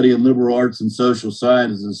everybody in liberal arts and social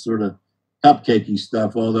sciences as sort of cupcakey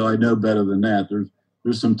stuff, although I know better than that.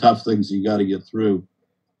 There's some tough things you got to get through.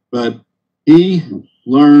 But he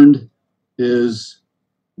learned his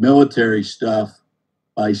military stuff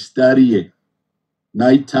by studying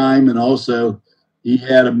nighttime, and also he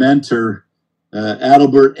had a mentor,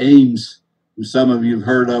 Adelbert Ames, who some of you have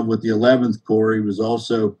heard of with the 11th Corps. He was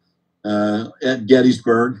also at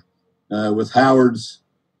Gettysburg with Howard's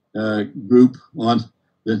group on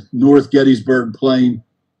the North Gettysburg Plain.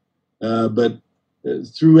 But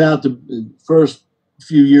throughout the first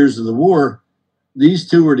few years of the war, these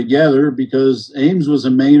two were together because Ames was a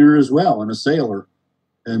Mainer as well and a sailor.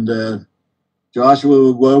 And Joshua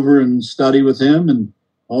would go over and study with him, and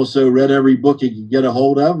also read every book he could get a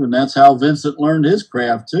hold of. And that's how Vincent learned his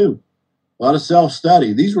craft, too. A lot of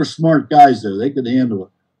self-study. These were smart guys, though. They could handle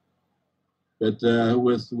it. But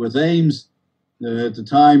with Ames, at the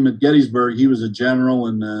time at Gettysburg, he was a general,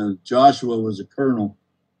 and Joshua was a colonel.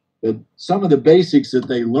 But some of the basics that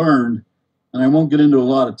they learned, and I won't get into a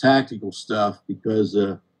lot of tactical stuff because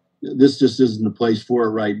this just isn't the place for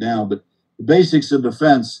it right now, but the basics of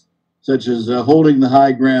defense, such as holding the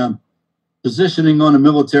high ground, positioning on a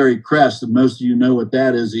military crest, and most of you know what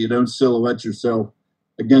that is, that you don't silhouette yourself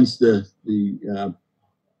against the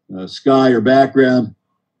sky or background,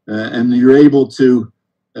 and you're able to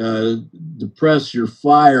depress your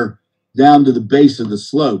fire down to the base of the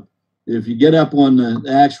slope. If you get up on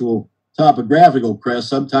the actual topographical crest,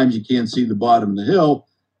 sometimes you can't see the bottom of the hill,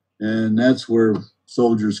 and that's where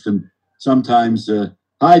soldiers can sometimes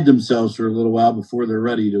hide themselves for a little while before they're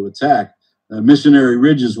ready to attack. Missionary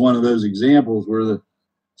Ridge is one of those examples where the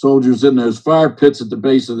soldiers in those fire pits at the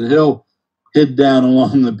base of the hill hid down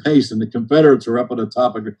along the base, and the Confederates were up on the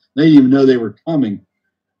top of it. They didn't even know they were coming.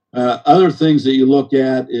 Other things that you look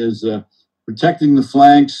at is protecting the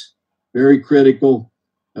flanks, very critical.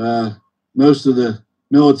 Most of the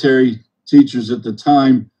military teachers at the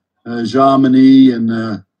time, Jomini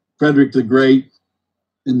and Frederick the Great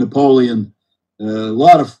and Napoleon, a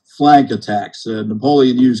lot of flank attacks.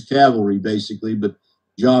 Napoleon used cavalry, basically, but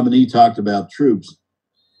Jomini talked about troops.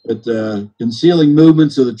 But concealing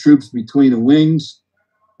movements of the troops between the wings,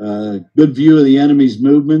 good view of the enemy's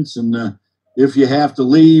movements, and if you have to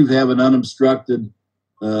leave, have an unobstructed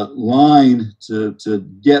line to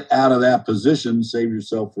get out of that position, save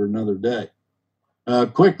yourself for another day.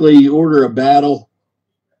 Quickly, order of battle.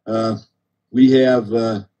 We have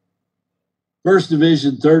 1st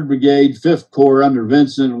Division, 3rd Brigade, 5th Corps under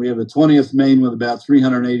Vincent. We have a 20th Maine with about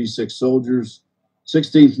 386 soldiers,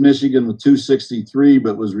 16th Michigan with 263,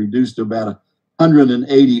 but was reduced to about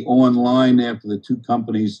 180 online after the two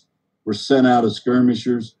companies were sent out as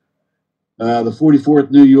skirmishers. The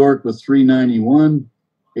 44th New York with 391,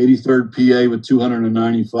 83rd PA with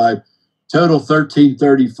 295. Total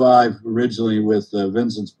 1335 originally with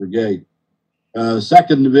Vincent's brigade.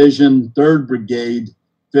 2nd Division, 3rd Brigade,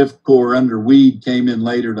 5th Corps under Weed came in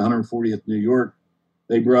later to 140th New York.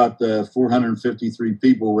 They brought 453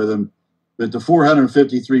 people with them, but the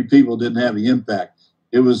 453 people didn't have the impact.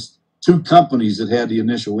 It was two companies that had the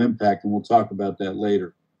initial impact, and we'll talk about that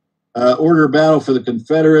later. Order of battle for the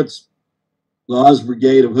Confederates, Law's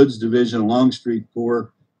Brigade of Hood's Division, Longstreet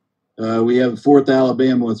Corps. We have 4th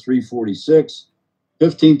Alabama with 346,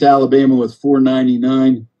 15th Alabama with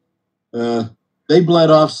 499. They bled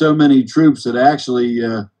off so many troops that actually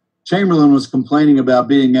Chamberlain was complaining about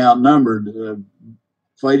being outnumbered,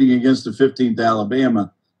 fighting against the 15th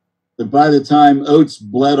Alabama. But by the time Oates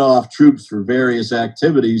bled off troops for various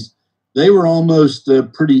activities, they were almost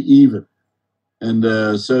pretty even. And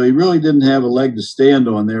so he really didn't have a leg to stand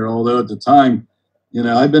on there, although at the time, you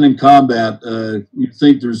know, I've been in combat. You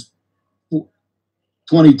think there's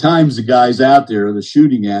 20 times the guys out there that's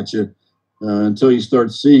shooting at you until you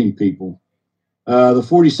start seeing people. The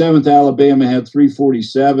 47th Alabama had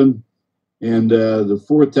 347, and the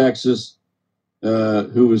 4th Texas,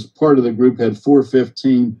 who was part of the group, had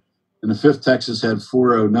 415, and the 5th Texas had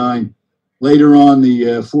 409. Later on, the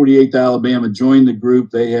 48th Alabama joined the group.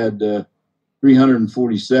 They had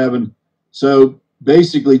 347. So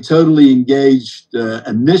basically, totally engaged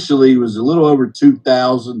initially was a little over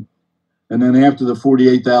 2,000. And then after the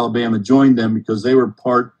 48th Alabama joined them, because they were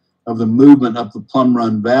part of the movement up the Plum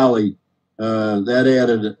Run Valley, that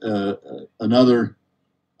added another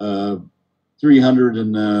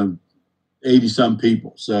 380 some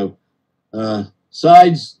people. So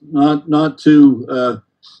sides not too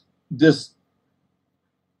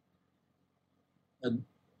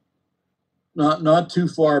not too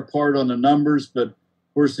far apart on the numbers, but of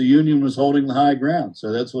course the Union was holding the high ground.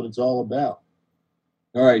 So that's what it's all about.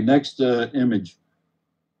 All right, next image.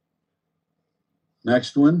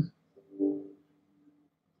 Next one.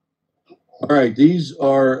 All right, these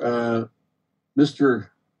are Mr.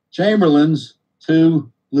 Chamberlain's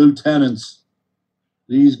 2 lieutenants.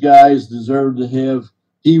 These guys deserve to have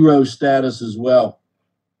hero status as well.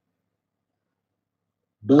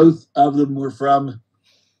 Both of them were from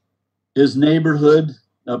his neighborhood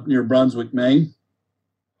up near Brunswick, Maine.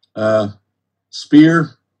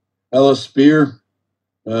 Spear, Ellis Spear,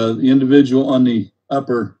 the individual on the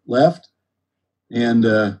upper left, and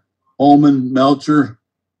Holman Melcher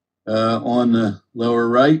on the lower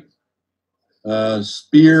right.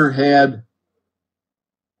 Spear had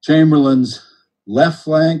Chamberlain's left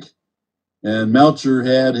flank, and Melcher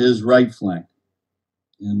had his right flank.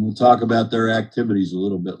 And we'll talk about their activities a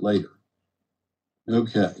little bit later.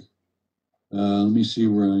 Okay. Let me see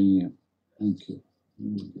where I am. Okay.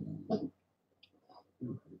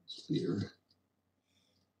 Spear.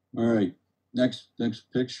 All right, next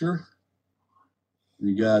picture.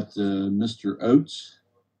 We got Mr. Oates,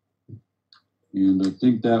 and I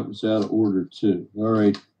think that was out of order too. All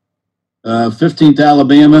right, 15th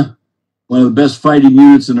Alabama, one of the best fighting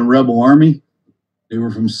units in the rebel army. They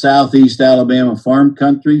were from Southeast Alabama farm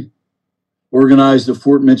country, organized at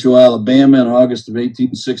Fort Mitchell, Alabama in August of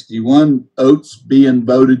 1861, Oates being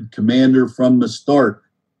voted commander from the start.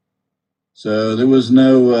 So there was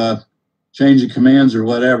no change of commands or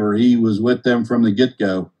whatever. He was with them from the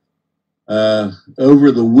get-go.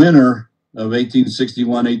 Over the winter of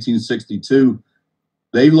 1861-1862,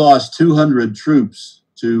 they lost 200 troops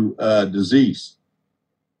to disease.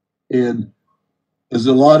 And as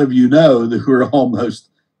a lot of you know, there were almost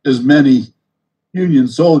as many Union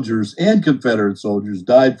soldiers and Confederate soldiers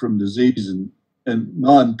died from disease and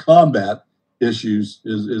non-combat issues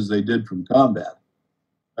as they did from combat.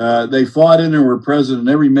 They fought in and were present in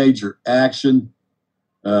every major action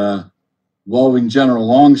involving General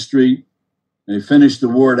Longstreet. They finished the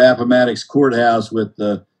war at Appomattox Courthouse with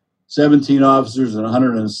 17 officers and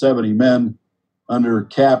 170 men under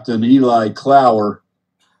Captain Eli Clower.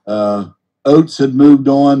 Oates had moved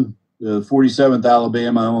on to 47th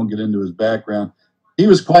Alabama. I won't get into his background. He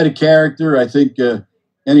was quite a character. I think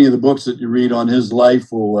any of the books that you read on his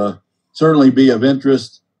life will certainly be of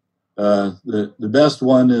interest. The best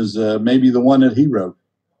one is maybe the one that he wrote.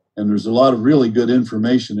 And there's a lot of really good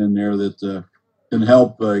information in there that can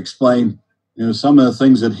help explain, you know, some of the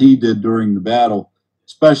things that he did during the battle,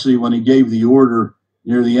 especially when he gave the order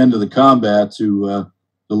near the end of the combat to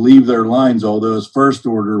leave their lines, although his first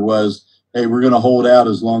order was, hey, we're going to hold out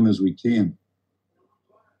as long as we can.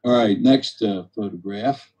 All right, next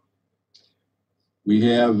photograph. We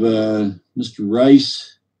have Mr.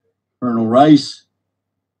 Rice, Colonel Rice,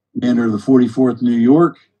 commander of the 44th New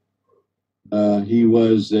York. He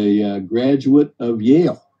was a graduate of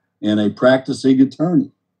Yale and a practicing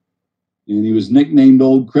attorney. And he was nicknamed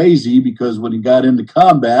Old Crazy because when he got into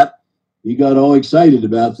combat, he got all excited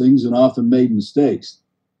about things and often made mistakes.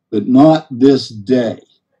 But not this day.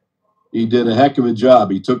 He did a heck of a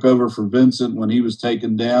job. He took over for Vincent when he was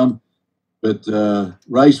taken down. But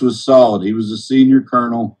Rice was solid. He was a senior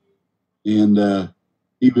colonel. And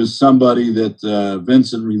he was somebody that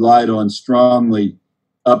Vincent relied on strongly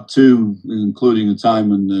up to, including the time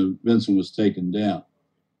when Vincent was taken down.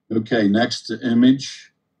 Okay, next image.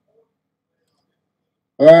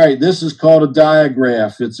 All right, this is called a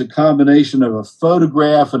diagraph. It's a combination of a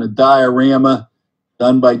photograph and a diorama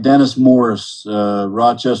done by Dennis Morris,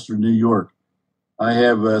 Rochester, New York. I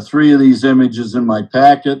have 3 of these images in my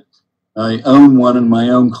packet. I own one in my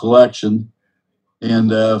own collection.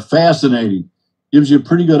 and fascinating. Gives you a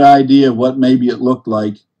pretty good idea of what maybe it looked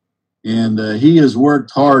like. And he has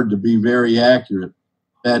worked hard to be very accurate.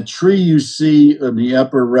 That tree you see on the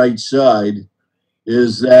upper right side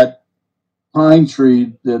is that pine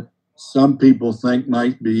tree that some people think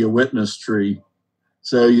might be a witness tree.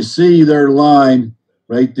 So you see their line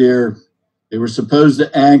right there. They were supposed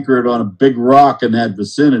to anchor it on a big rock in that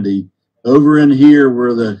vicinity. Over in here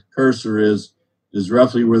where the cursor is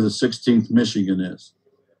roughly where the 16th Michigan is.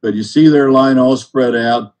 But you see their line all spread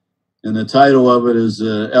out, and the title of it is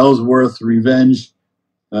Ellsworth Revenge,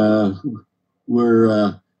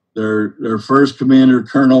 where their first commander,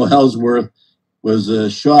 Colonel Ellsworth,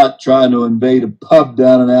 was shot trying to invade a pub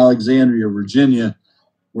down in Alexandria, Virginia,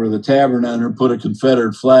 where the tavern owner put a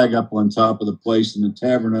Confederate flag up on top of the place, and the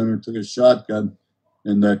tavern owner took a shotgun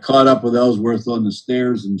and caught up with Ellsworth on the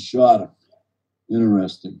stairs and shot him.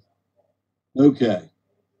 Interesting. Okay.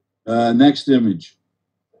 Next image.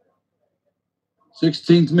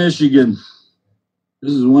 16th Michigan.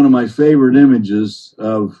 This is one of my favorite images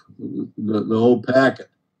of the whole packet.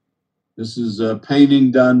 This is a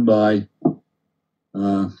painting done by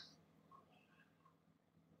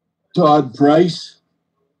Todd Price.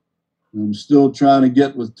 I'm still trying to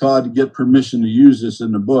get with Todd to get permission to use this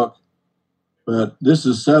in the book, but this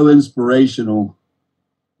is so inspirational.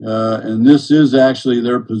 And this is actually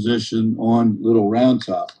their position on Little Round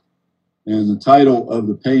Top. And the title of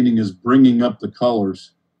the painting is Bringing Up the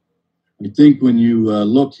Colors. I think when you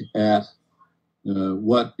look at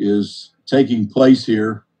what is taking place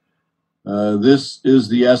here, this is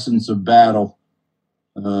the essence of battle.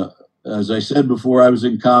 As I said before, I was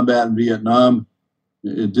in combat in Vietnam.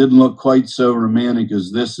 It didn't look quite so romantic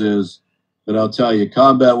as this is, but I'll tell you,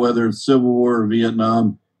 combat, whether it's Civil War or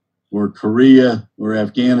Vietnam or Korea or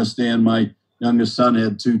Afghanistan, my youngest son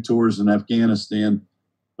had 2 tours in Afghanistan,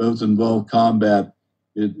 both involved combat.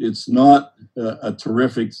 It's not a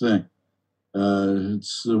terrific thing.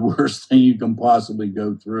 It's the worst thing you can possibly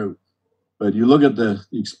go through. But you look at the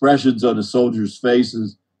expressions on the soldiers'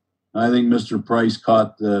 faces, I think Mr. Price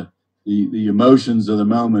caught the emotions of the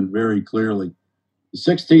moment very clearly. The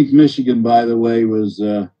 16th Michigan, by the way, was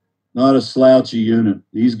not a slouchy unit.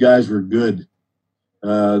 These guys were good.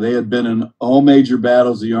 They had been in all major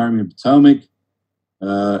battles of the Army of Potomac,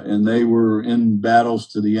 and they were in battles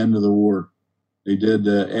to the end of the war. They did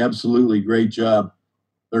absolutely great job.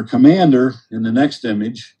 Their commander in the next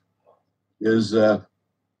image is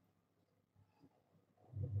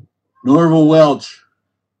Norval Welch.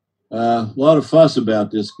 A lot of fuss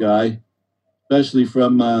about this guy, especially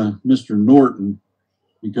from Mr. Norton,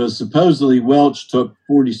 because supposedly Welch took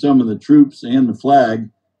 40-some of the troops and the flag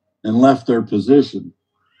and left their position.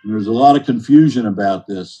 And there's a lot of confusion about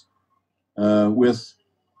this. With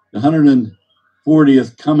the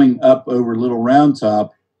 140th coming up over Little Round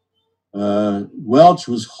Top, Welch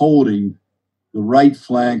was holding the right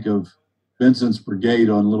flank of Vincent's brigade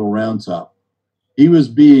on Little Round Top. He was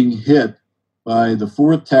being hit by the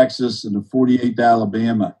 4th Texas and the 48th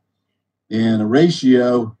Alabama. And a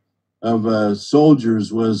ratio of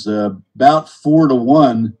soldiers was about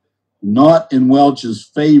 4-to-1, not in Welch's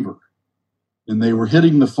favor. And they were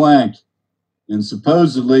hitting the flank. And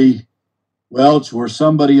supposedly, Welch or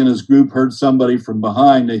somebody in his group heard somebody from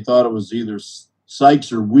behind. They thought it was either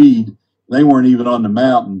Sykes or Weed. They weren't even on the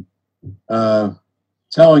mountain,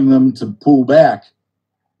 telling them to pull back.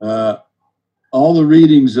 All the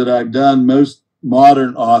readings that I've done, most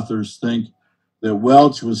modern authors think that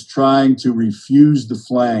Welch was trying to refuse the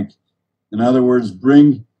flank. In other words,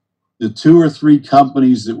 bring the 2 or 3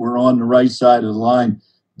 companies that were on the right side of the line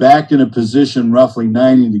back in a position roughly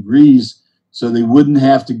 90 degrees so they wouldn't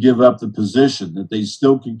have to give up the position, that they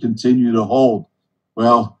still could continue to hold.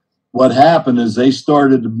 Well, what happened is they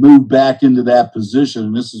started to move back into that position,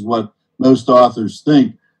 and this is what most authors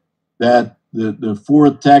think, that the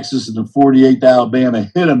 4th Texas and the 48th Alabama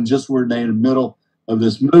hit them just where they're in the middle of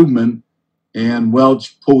this movement, and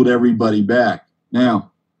Welch pulled everybody back.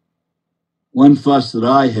 Now, one fuss that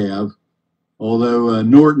I have, although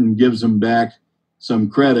Norton gives him back some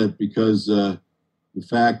credit because the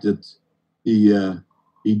fact that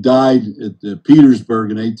he died at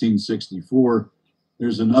Petersburg in 1864,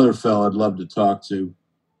 there's another fellow I'd love to talk to.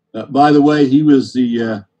 By the way, he was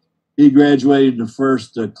he graduated in the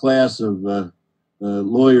first class of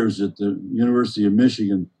lawyers at the University of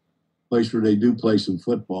Michigan, place where they do play some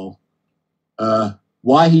football.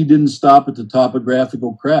 Why he didn't stop at the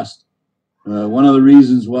topographical crest. One of the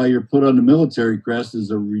reasons why you're put on the military crest as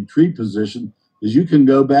a retreat position is you can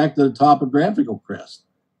go back to the topographical crest.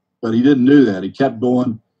 But he didn't do that. He kept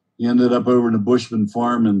going. He ended up over in the Bushman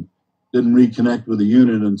farm and didn't reconnect with the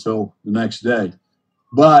unit until the next day.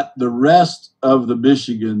 But the rest of the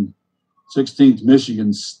Michigan, 16th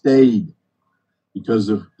Michigan, stayed because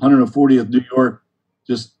the 140th New York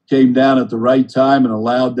just came down at the right time and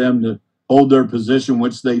allowed them to hold their position,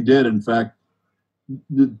 which they did. In fact,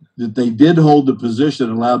 that they did hold the position,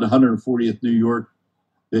 allowed the 140th New York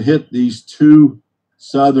to hit these two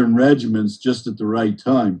Southern regiments just at the right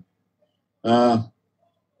time.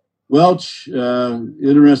 Welch,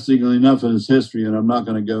 interestingly enough in his history, and I'm not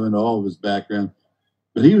going to go into all of his background,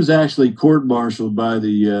 but he was actually court-martialed by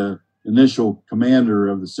the initial commander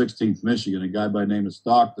of the 16th Michigan, a guy by the name of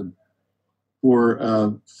Stockton,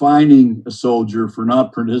 for fining a soldier for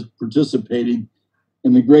not participating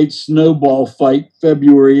in the great snowball fight,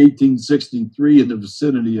 February 1863, in the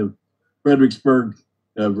vicinity of Fredericksburg,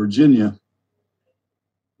 Virginia.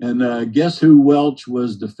 And guess who Welch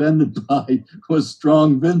was defended by was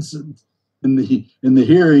Strong Vincent in the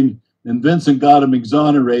hearing, and Vincent got him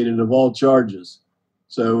exonerated of all charges.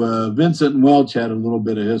 So Vincent and Welch had a little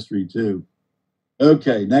bit of history too.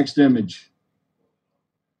 Okay, next image.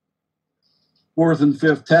 4th and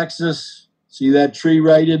 5th Texas. See that tree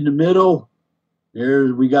right in the middle?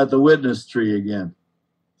 There we got the witness tree again.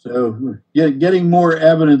 So getting more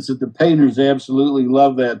evidence that the painters absolutely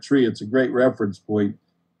love that tree. It's a great reference point.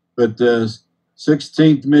 But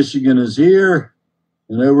 16th Michigan is here,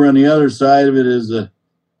 and over on the other side of it is the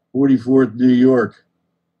 44th New York.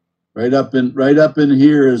 Right up in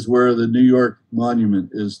here is where the New York Monument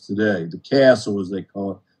is today, the castle as they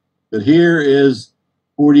call it. But here is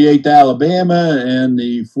 48th Alabama and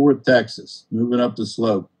the 4th Texas, moving up the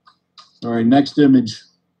slope. All right, next image.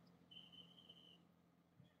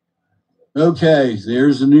 Okay,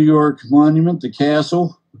 there's the New York Monument, the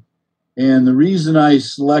castle. And the reason I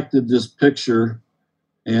selected this picture,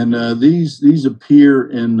 and these appear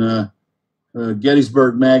in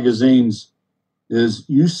Gettysburg magazines, is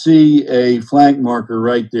you see a flank marker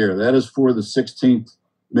right there. That is for the 16th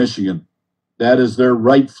Michigan. That is their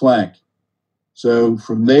right flank. So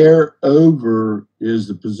from there over is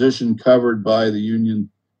the position covered by the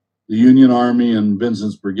Union Army and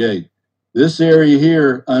Vincent's Brigade. This area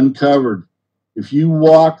here, uncovered. If you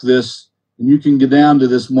walk this, and you can get down to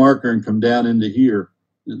this marker and come down into here,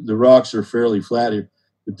 the rocks are fairly flat here.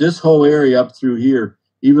 But this whole area up through here,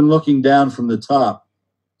 even looking down from the top,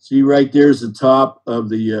 see right there's the top of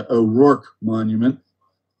the O'Rourke Monument.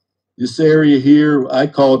 This area here, I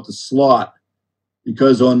call it the slot,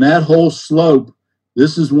 because on that whole slope,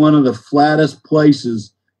 this is one of the flattest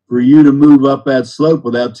places for you to move up that slope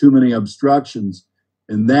without too many obstructions.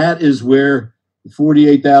 And that is where the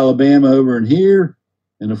 48th Alabama over in here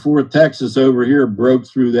and the 4th Texas over here broke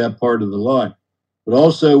through that part of the line. But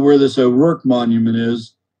also where this O'Rourke Monument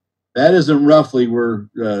is, that isn't roughly where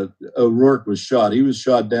O'Rourke was shot. He was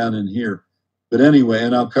shot down in here. But anyway,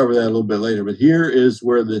 and I'll cover that a little bit later. But here is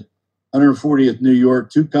where the 140th New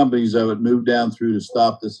York, 2 companies of it moved down through to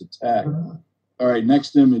stop this attack. All right,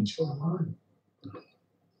 next image.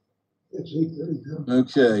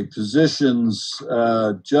 Okay, positions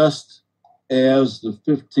just as the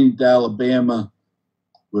 15th Alabama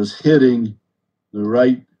was hitting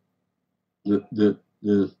the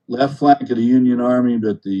left flank of the Union Army,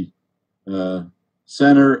 but the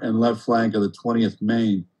center and left flank of the 20th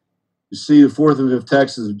Maine. You see the 4th and 5th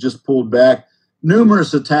Texas have just pulled back.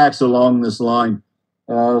 Numerous attacks along this line.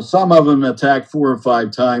 Some of them attacked 4 or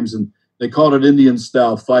 5 times, and they called it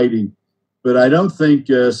Indian-style fighting. But I don't think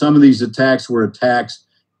some of these attacks were attacks.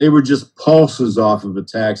 They were just pulses off of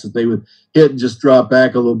attacks that they would hit and just drop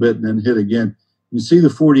back a little bit and then hit again. You see the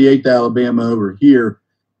 48th Alabama over here.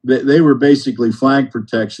 They were basically flank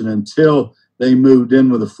protection until they moved in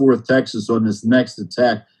with the 4th Texas on this next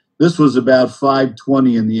attack. This was about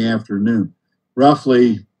 5:20 in the afternoon,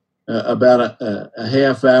 roughly about a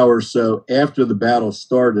half hour or so after the battle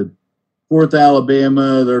started. 4th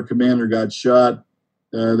Alabama, their commander got shot.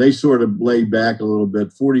 They sort of laid back a little bit.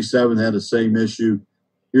 47th had the same issue.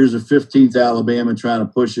 Here's the 15th Alabama trying to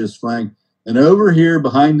push his flank. And over here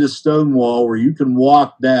behind this stone wall where you can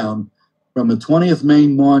walk down from the 20th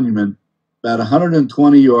Maine Monument, about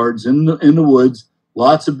 120 yards in the woods,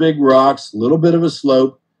 lots of big rocks, a little bit of a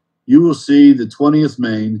slope, you will see the 20th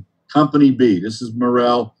Maine, Company B. This is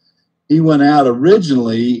Morrell. He went out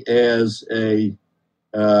originally as a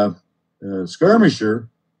skirmisher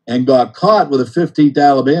and got caught with a 15th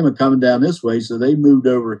Alabama coming down this way, so they moved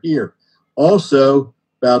over here. Also,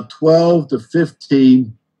 about 12 to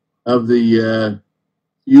 15 of the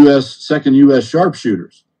second U.S.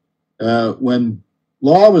 sharpshooters. When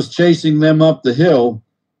Law was chasing them up the hill,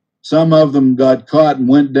 some of them got caught and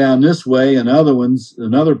went down this way, and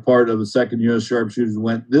another part of the second U.S. sharpshooters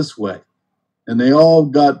went this way. And they all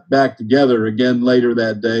got back together again later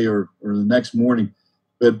that day or the next morning.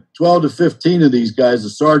 But 12 to 15 of these guys, the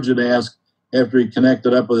sergeant asked after he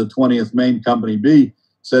connected up with the 20th Maine Company B,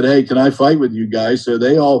 said, hey, can I fight with you guys? So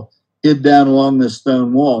they all hid down along this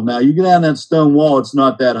stone wall. Now, you get down that stone wall, it's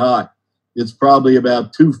not that high. It's probably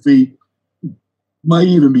about 2 feet, might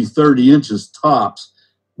even be 30 inches tops.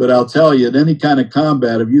 But I'll tell you, in any kind of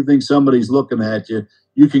combat, if you think somebody's looking at you,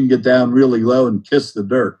 you can get down really low and kiss the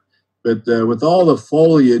dirt. But with all the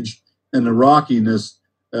foliage and the rockiness,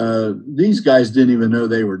 these guys didn't even know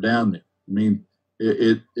they were down there. I mean,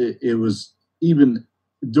 it was even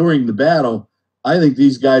during the battle, I think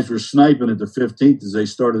these guys were sniping at the 15th as they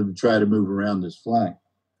started to try to move around this flank.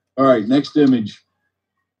 All right, next image.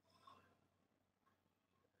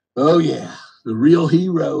 Oh, yeah, the real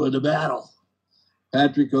hero of the battle,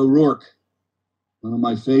 Patrick O'Rourke, one of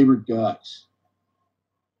my favorite guys.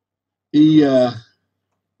 The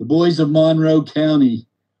boys of Monroe County,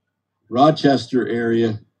 Rochester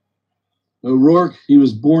area. O'Rourke, he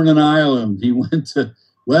was born in Ireland. He went to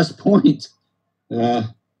West Point,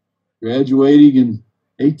 graduating in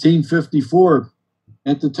 1854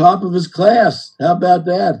 at the top of his class. How about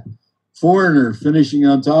that? Foreigner finishing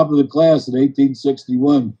on top of the class in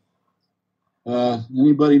 1861.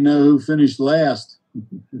 Anybody know who finished last?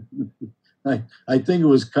 I think it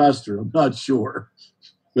was Custer. I'm not sure.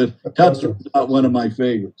 But Custer was not one of my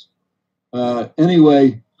favorites.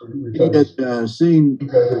 Anyway, he had seen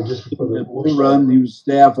the run. He was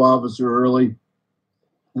staff officer early.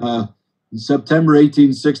 In September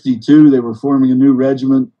 1862, they were forming a new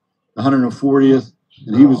regiment, the 140th,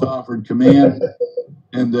 and he was offered command.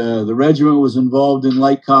 And the regiment was involved in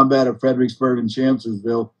light combat at Fredericksburg and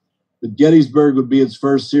Chancellorsville. But Gettysburg would be its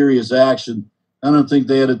first serious action. I don't think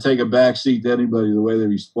they had to take a back seat to anybody the way they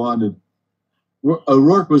responded.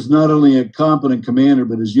 O'Rourke was not only a competent commander,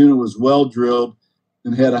 but his unit was well drilled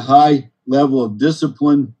and had a high level of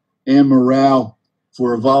discipline and morale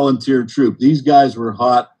for a volunteer troop. These guys were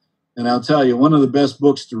hot. And I'll tell you, one of the best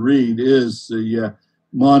books to read is the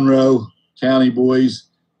Monroe County Boys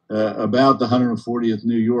about the 140th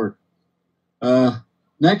New York.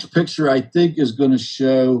 Next picture, I think, is going to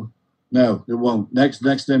show. No, it won't.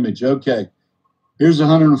 Next image. Okay. Here's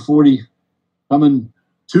 140 coming,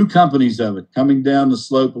 2 companies of it coming down the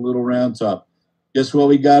slope, a little round top. Guess what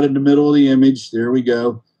we got in the middle of the image? There we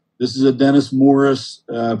go. This is a Dennis Morris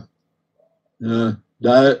picture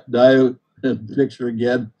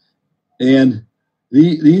again. And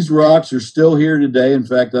these rocks are still here today. In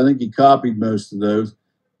fact, I think he copied most of those.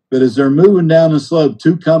 But as they're moving down the slope,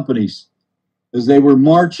 2 companies, as they were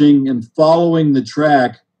marching and following the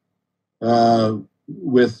track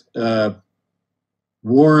with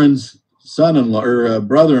Warren's son-in-law or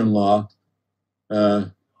brother-in-law,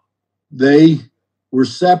 they were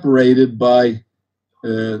separated by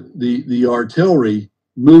the artillery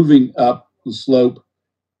moving up the slope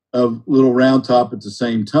of Little Round Top at the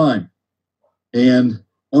same time. And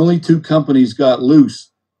only 2 companies got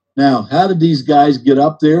loose. Now, how did these guys get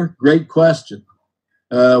up there? Great question.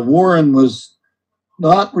 Warren was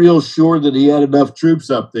not real sure that he had enough troops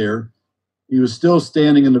up there. He was still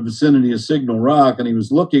standing in the vicinity of Signal Rock, and he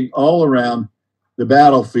was looking all around the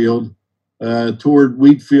battlefield toward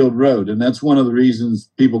Wheatfield Road. And that's one of the reasons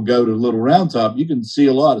people go to Little Round Top. You can see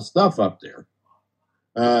a lot of stuff up there.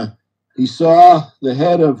 He saw the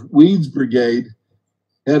head of Weed's brigade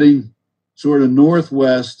heading sort of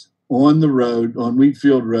northwest on the road, on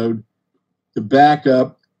Wheatfield Road, to back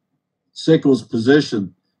up Sickles'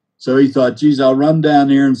 position. So he thought, geez, I'll run down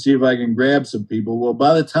there and see if I can grab some people. Well,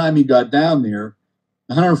 by the time he got down there,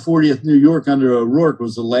 the 140th New York under O'Rourke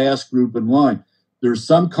was the last group in line. There's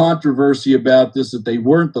some controversy about this, that they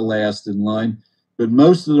weren't the last in line, but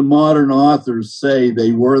most of the modern authors say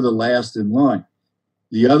they were the last in line.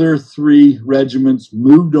 The other 3 regiments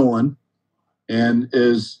moved on, and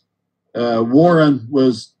as Warren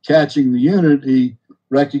was catching the unit, he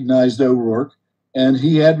recognized O'Rourke, and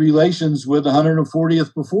he had relations with the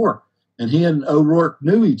 140th before, and he and O'Rourke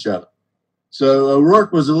knew each other. So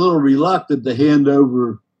O'Rourke was a little reluctant to hand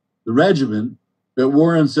over the regiment, but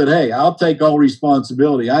Warren said, hey, I'll take all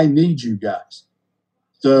responsibility. I need you guys.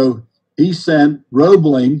 So he sent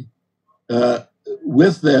Roebling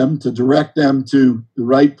with them to direct them to the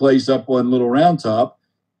right place up on Little Round Top,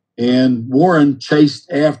 and Warren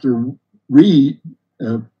chased after Weed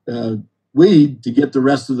to get the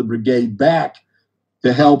rest of the brigade back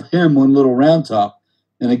to help him on Little Round Top.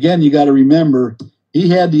 And again, you got to remember, he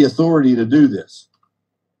had the authority to do this.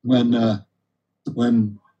 When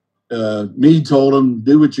Meade told him,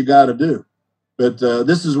 do what you got to do. But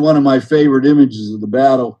this is one of my favorite images of the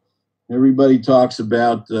battle. Everybody talks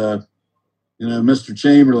about Mr.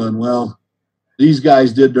 Chamberlain, well, these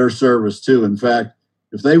guys did their service too. In fact,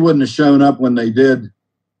 if they wouldn't have shown up when they did,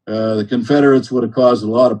 the Confederates would have caused a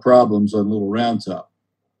lot of problems on Little Round Top.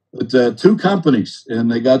 But two companies,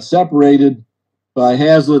 and they got separated by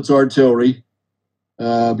Hazlitt's artillery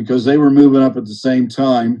because they were moving up at the same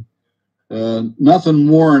time. Nothing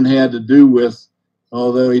Warren had to do with,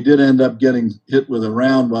 although he did end up getting hit with a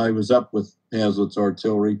round while he was up with Hazlitt's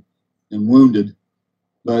artillery and wounded.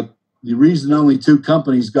 But the reason only two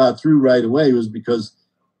companies got through right away was because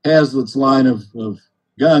Hazlitt's line of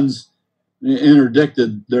guns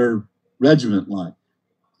interdicted their regiment line.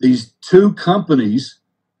 These two companies,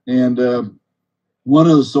 and one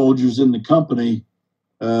of the soldiers in the company,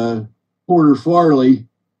 Porter Farley,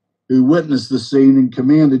 who witnessed the scene and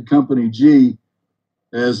commanded Company G,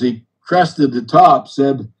 as he crested the top,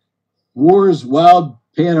 said, "War's wild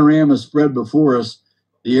panorama spread before us.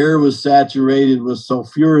 The air was saturated with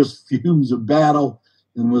sulfurous fumes of battle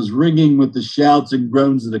and was ringing with the shouts and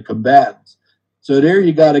groans of the combatants." So there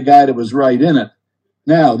you got a guy that was right in it.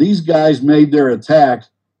 Now, these guys made their attack.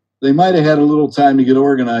 They might have had a little time to get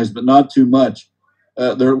organized, but not too much.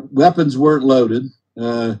 Their weapons weren't loaded.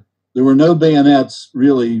 There were no bayonets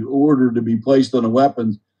really ordered to be placed on a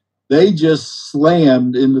weapon. They just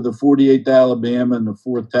slammed into the 48th Alabama and the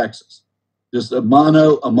 4th Texas. Just a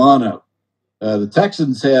mano a mano. The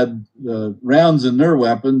Texans had rounds in their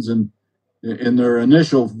weapons, and in their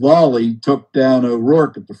initial volley took down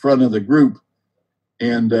O'Rourke at the front of the group.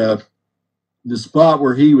 And the spot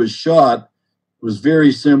where he was shot was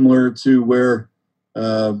very similar to where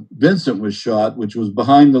Vincent was shot, which was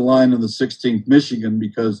behind the line of the 16th Michigan,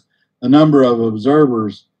 because a number of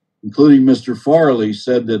observers, including Mr. Farley,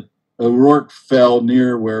 said that O'Rourke fell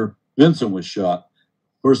near where Vincent was shot.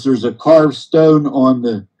 Of course, there's a carved stone on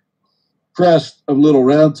the crest of Little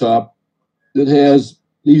Round Top that has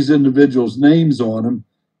these individuals' names on them,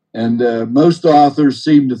 and most authors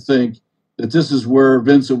seem to think that this is where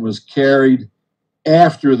Vincent was carried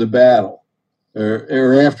after the battle,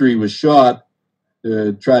 or after he was shot,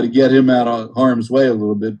 to try to get him out of harm's way a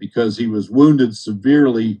little bit, because he was wounded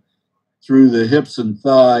severely through the hips and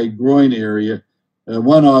thigh groin area.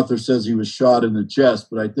 One author says he was shot in the chest,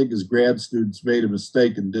 but I think his grad students made a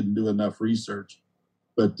mistake and didn't do enough research.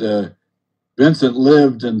 But Vincent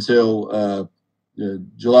lived until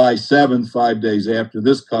July 7th, 5 days after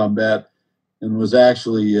this combat, and was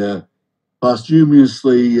actually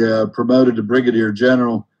posthumously promoted to brigadier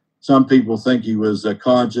general. Some people think he was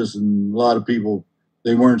conscious, and a lot of people,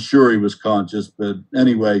 they weren't sure he was conscious. But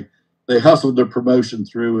anyway, they hustled the promotion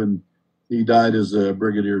through, and he died as a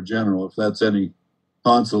brigadier general, if that's any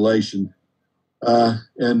consolation.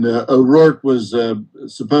 And O'Rourke was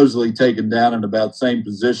supposedly taken down in about the same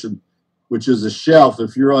position, which is a shelf.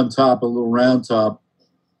 If you're on top of Little Round Top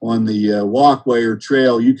on the walkway or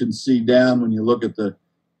trail, you can see down when you look at the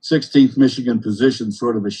 16th Michigan position,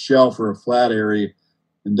 sort of a shelf or a flat area.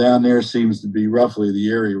 And down there seems to be roughly the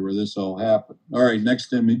area where this all happened. All right,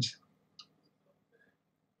 next image.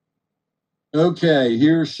 Okay,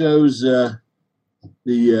 here shows the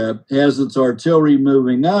Hazlitt's artillery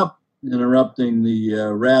moving up, interrupting the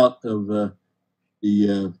route of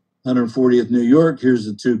the 140th New York. Here's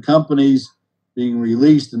the two companies being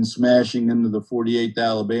released and smashing into the 48th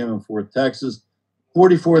Alabama and 4th Texas.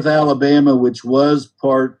 44th Alabama, which was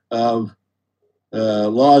part of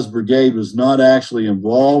Law's brigade, was not actually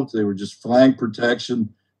involved. They were just flank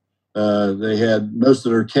protection. They had most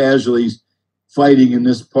of their casualties fighting in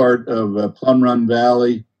this part of Plum Run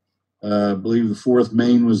Valley. I believe the 4th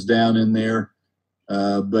Maine was down in there.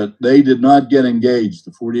 But they did not get engaged,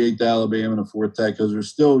 the 48th Alabama and the 4th Texas, because there's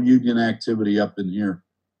still Union activity up in here.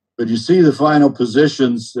 But you see the final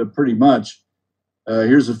positions pretty much.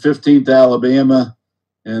 Here's the 15th Alabama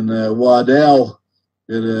and Waddell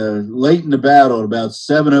late in the battle at about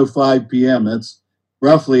 7:05 p.m. That's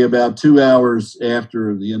roughly about 2 hours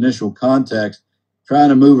after the initial contact, trying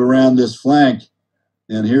to move around this flank.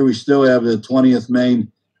 And here we still have the 20th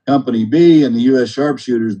Maine Company B and the U.S.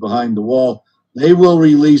 sharpshooters behind the wall. They will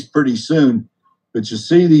release pretty soon, but you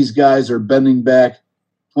see these guys are bending back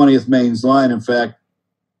 20th Maine's line. In fact,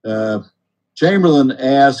 Chamberlain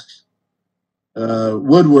asked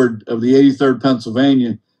Woodward of the 83rd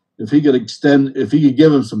Pennsylvania if he could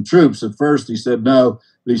give him some troops. At first he said no,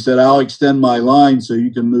 but he said, "I'll extend my line so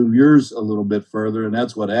you can move yours a little bit further," and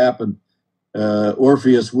that's what happened.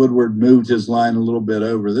 Orpheus Woodward moved his line a little bit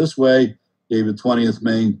over this way, gave the 20th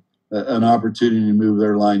Maine an opportunity to move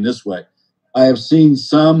their line this way. I have seen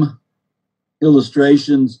some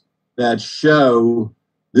illustrations that show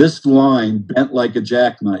this line bent like a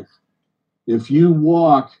jackknife. If you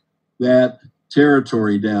walk that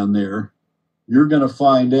territory down there, you're going to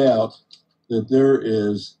find out that there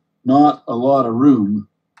is not a lot of room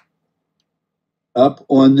up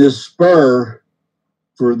on this spur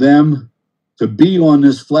for them to be on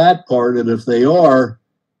this flat part. And if they are,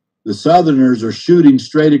 the Southerners are shooting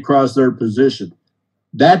straight across their position.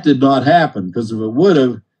 That did not happen, because if it would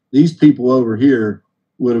have, these people over here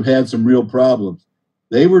would have had some real problems.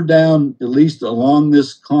 They were down at least along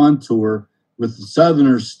this contour with the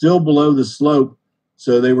Southerners still below the slope,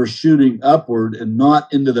 so they were shooting upward and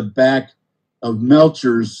not into the back of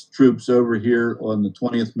Melcher's troops over here on the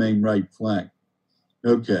 20th Maine right flank.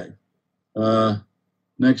 Okay,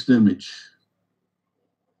 next image.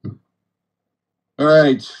 All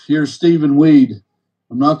right, here's Stephen Weed.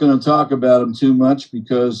 I'm not going to talk about him too much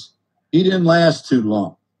because he didn't last too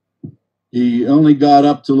long. He only got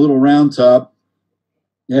up to Little Round Top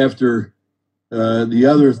after the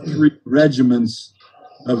other 3 regiments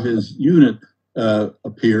of his unit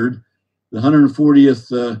appeared. The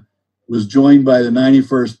 140th was joined by the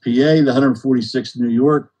 91st PA, the 146th New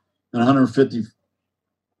York, and 155th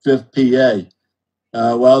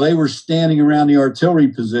PA. While they were standing around the artillery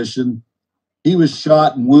position, he was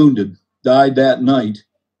shot and wounded, died that night.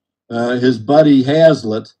 His buddy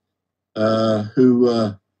Hazlitt,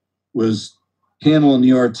 who was handling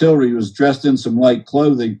the artillery, was dressed in some light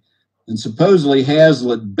clothing, and supposedly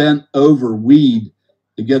Hazlitt bent over Weed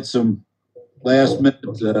to get some last-minute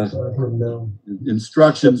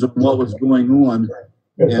instructions of what was going on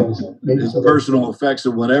and his personal effects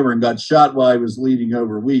or whatever, and got shot while he was leading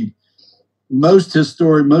over Weed. Most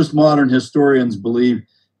modern historians believe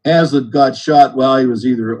Hazlitt got shot while he was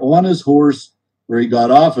either on his horse or he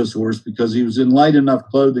got off his horse, because he was in light enough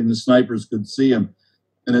clothing the snipers could see him.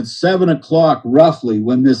 And at 7 o'clock, roughly,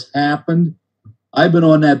 when this happened, I've been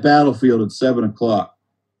on that battlefield at 7 o'clock.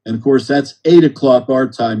 And of course, that's 8 o'clock our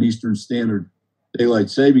time, Eastern Standard Daylight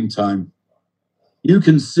Saving Time. You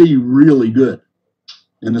can see really good.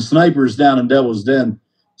 And the snipers down in Devil's Den,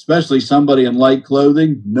 especially somebody in light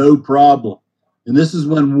clothing, no problem. And this is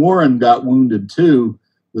when Warren got wounded too,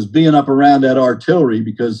 was being up around that artillery,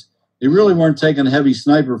 because they really weren't taking heavy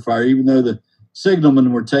sniper fire, even though the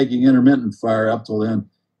signalmen were taking intermittent fire up till then.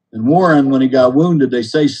 And Warren, when he got wounded, they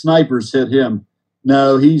say snipers hit him.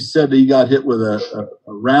 No, he said that he got hit with a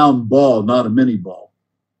round ball, not a mini ball.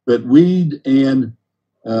 But Weed and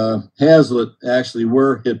Hazlitt actually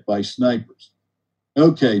were hit by snipers.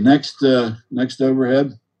 Okay, next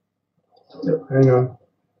overhead. Hang on.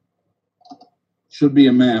 Should be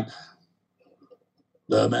a map.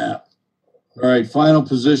 The map. All right, final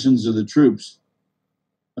positions of the troops.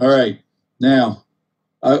 All right, now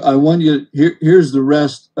I want you, here's the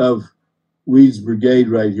rest of Weed's brigade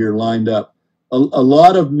right here lined up. A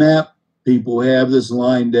lot of map people have this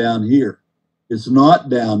line down here. It's not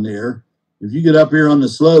down there. If you get up here on the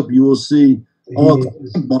slope, you will see all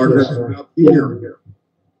the markers are up here.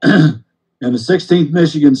 And the 16th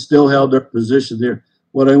Michigan still held their position there.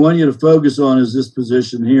 What I want you to focus on is this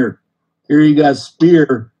position here. Here you got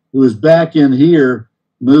Spear, who was back in here,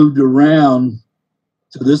 moved around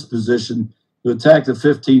to this position to attack the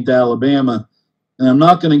 15th Alabama. And I'm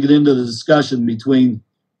not going to get into the discussion between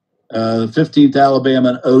the 15th Alabama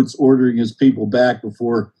and Oates ordering his people back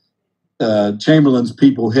before Chamberlain's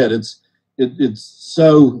people hit. It's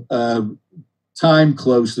so time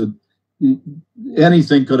close that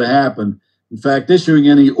anything could have happened. In fact, issuing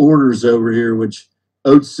any orders over here, which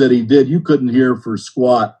Oates said he did, you couldn't hear for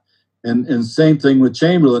squat. And same thing with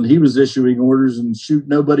Chamberlain. He was issuing orders and shoot,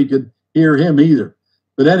 nobody could hear him either.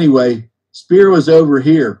 But anyway, Spear was over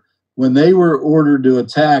here. When they were ordered to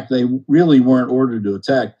attack, they really weren't ordered to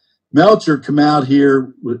attack. Melcher come out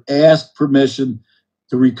here, asked permission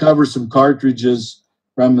to recover some cartridges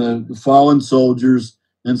from the fallen soldiers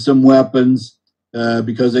and some weapons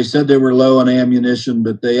because they said they were low on ammunition,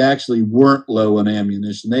 but they actually weren't low on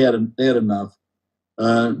ammunition. They had enough.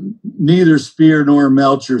 Neither Spear nor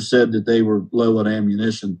Melcher said that they were low on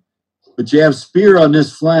ammunition. But you have Spear on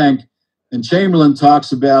this flank, and Chamberlain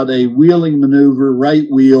talks about a wheeling maneuver, right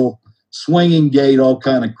wheel, swinging gait, all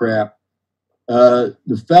kind of crap.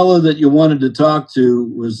 The fellow that you wanted to talk to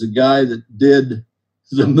was the guy that did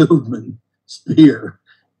the movement, Spear.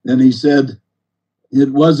 And he said,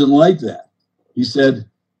 it wasn't like that. He said,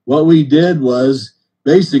 what we did was,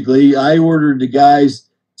 basically, I ordered the guys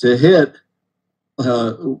to hit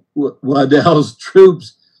Waddell's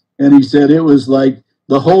troops, and he said it was like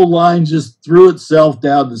the whole line just threw itself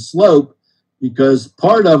down the slope because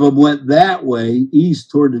part of them went that way,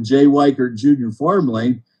 east toward the J. Weichert Jr. farm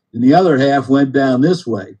lane, and the other half went down this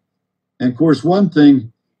way. And of course, one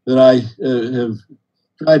thing that I have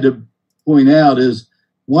tried to point out is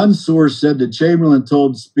one source said that Chamberlain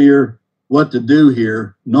told Spear what to do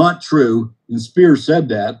here. Not true. And Spear said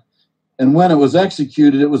that. And when it was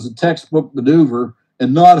executed, it was a textbook maneuver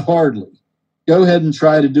and not hardly. Go ahead and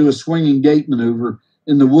try to do a swinging gate maneuver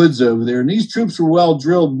in the woods over there. And these troops were well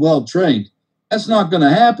drilled, well trained. That's not going to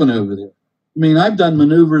happen over there. I mean, I've done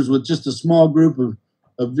maneuvers with just a small group of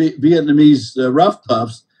Vietnamese rough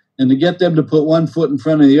puffs, and to get them to put one foot in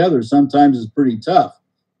front of the other sometimes is pretty tough.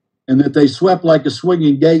 And that they swept like a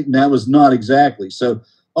swinging gate, and that was not exactly. So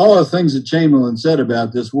all the things that Chamberlain said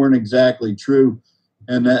about this weren't exactly true.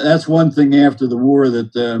 And that's one thing after the war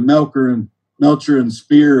that Melcher and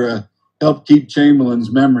Spear helped keep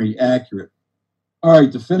Chamberlain's memory accurate. All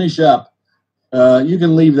right, to finish up, you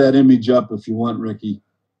can leave that image up if you want, Ricky.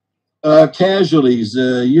 Casualties,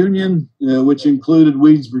 Union, which included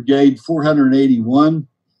Weed's Brigade, 481.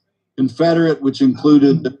 Confederate, which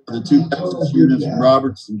included the two Texas units from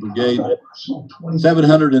Robertson Brigade,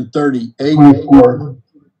 738.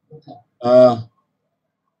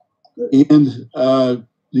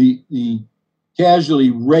 The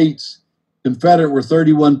casualty rates, Confederate were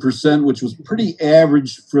 31%, which was pretty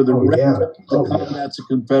average for the rest of the combats the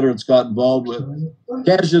Confederates got involved with.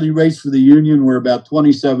 Casualty rates for the Union were about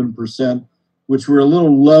 27%, which were a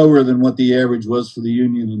little lower than what the average was for the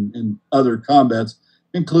Union in other combats,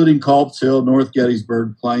 including Culp's Hill, North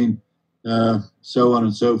Gettysburg, Plain, so on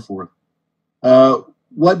and so forth.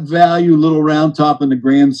 What value Little Round Top in the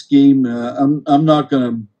grand scheme? I'm not going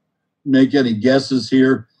to make any guesses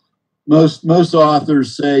here. Most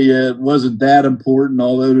authors say it wasn't that important,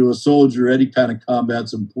 although to a soldier, any kind of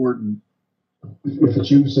combat's important.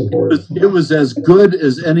 It was as good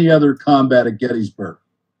as any other combat at Gettysburg.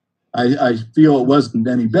 I feel it wasn't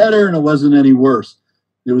any better and it wasn't any worse.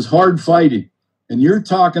 It was hard fighting. And you're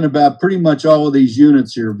talking about pretty much all of these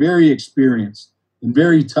units here, very experienced and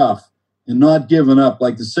very tough and not giving up.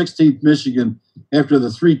 Like the 16th Michigan, after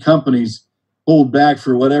the three companies pulled back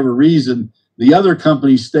for whatever reason, the other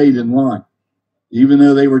companies stayed in line, even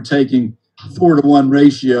though they were taking 4-to-1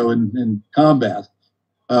 ratio in combat.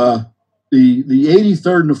 The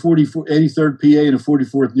 83rd and the 83rd PA and the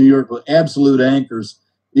 44th New York were absolute anchors.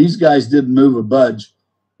 These guys didn't move a budge.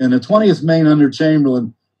 And the 20th Maine under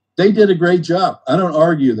Chamberlain, they did a great job. I don't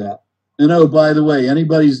argue that. And oh, by the way,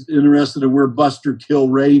 anybody's interested in where Buster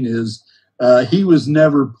Kilrain is, he was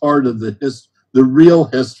never part of the real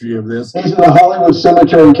history of this. He's in the Hollywood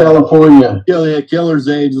Cemetery in California. Yeah, Killer's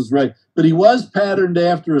age was right. But he was patterned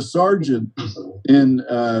after a sergeant in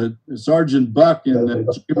Sergeant Buck in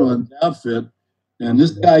the Chamberlain's outfit. And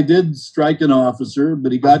this guy did strike an officer,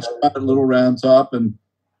 but he got shot at Little Round Top. And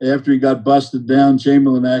after he got busted down,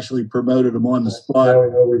 Chamberlain actually promoted him on the spot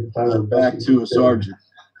back to a sergeant.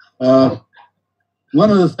 One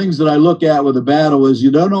of the things that I look at with a battle is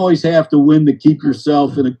you don't always have to win to keep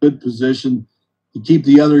yourself in a good position, to keep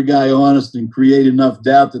the other guy honest and create enough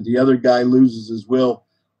doubt that the other guy loses his will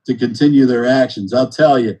to continue their actions. I'll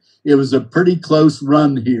tell you, it was a pretty close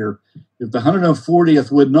run here. If the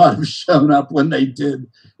 140th would not have shown up when they did,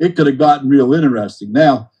 it could have gotten real interesting.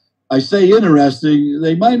 Now, I say interesting,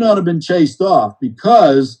 they might not have been chased off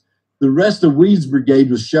because the rest of Weed's Brigade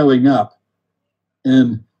was showing up,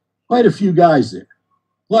 and quite a few guys there.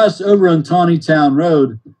 Plus, over on Taneytown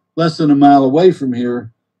Road, less than a mile away from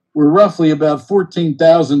here, were roughly about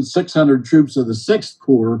 14,600 troops of the 6th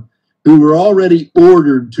Corps who were already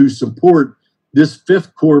ordered to support this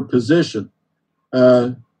 5th Corps position.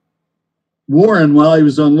 Warren, while he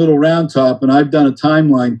was on Little Round Top, and I've done a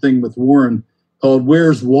timeline thing with Warren called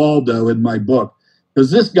Where's Waldo in my book, because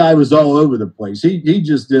this guy was all over the place. He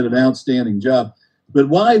just did an outstanding job. But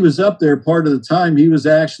while he was up there, part of the time, he was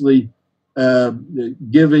actually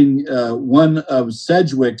giving one of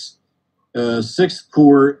Sedgwick's 6th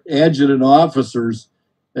Corps adjutant officers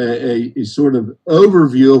a sort of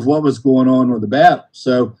overview of what was going on with the battle.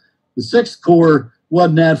 So the 6th Corps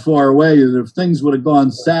wasn't that far away. If things would have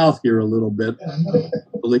gone south here a little bit,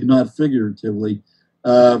 not figuratively,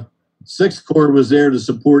 6th Corps was there to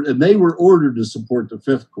support, and they were ordered to support the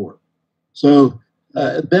 5th Corps. So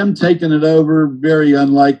them taking it over, very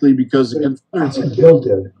unlikely because the Confederates,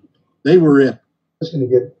 they were it.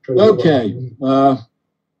 Okay,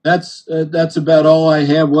 that's about all I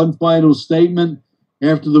have. One final statement.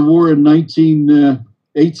 After the war in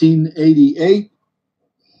 1888,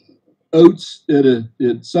 Oates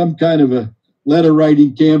did some kind of a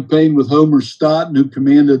letter-writing campaign with Homer Stoughton, who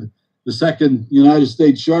commanded the 2nd United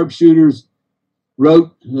States Sharpshooters,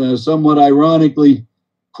 wrote, somewhat ironically,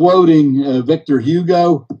 quoting Victor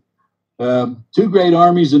Hugo, 2 great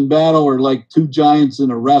armies in battle are like 2 giants in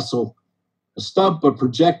a wrestle. A stump, a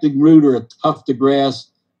projecting root, or a tuft of grass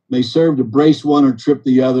may serve to brace one or trip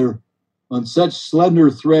the other, On such slender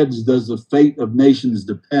threads does the fate of nations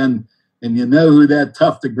depend. And you know who that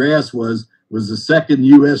tuft of grass was the second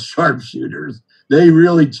U.S. sharpshooters. They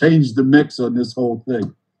really changed the mix on this whole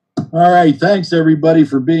thing. All right, thanks everybody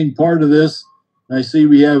for being part of this. I see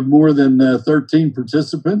we have more than 13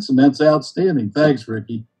 participants, and that's outstanding. Thanks,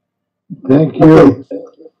 Ricky. Thank you. Okay.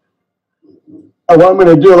 What I'm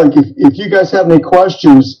going to do, like, if you guys have any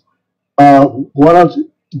questions, why don't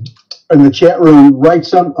you, in the chat room, write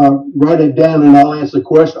it down, and I'll answer the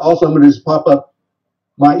question. Also, I'm going to just pop up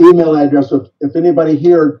my email address. So if anybody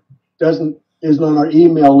here isn't on our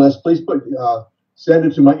email list, please send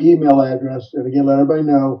it to my email address. And again, let everybody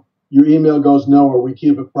know your email goes nowhere. We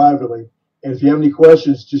keep it privately. And if you have any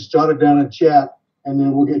questions, just jot it down in chat, and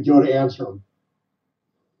then we'll get Joe to answer them.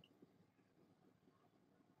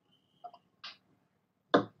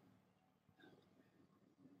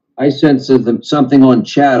 I sent something on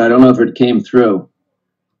chat. I don't know if it came through.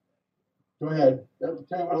 Go ahead.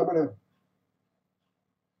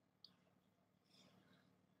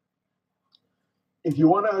 If you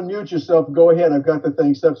want to unmute yourself, go ahead. I've got the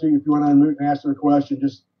thing set so if you want to unmute and answer the question,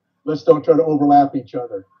 just let's don't try to overlap each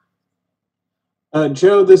other.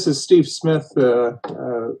 Joe, this is Steve Smith. I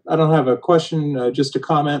don't have a question, just a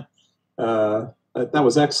comment. That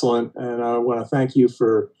was excellent, and I want to thank you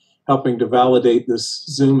for helping to validate this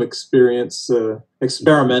Zoom experiment.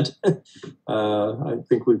 I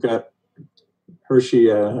think we've got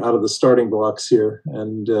Hershey out of the starting blocks here,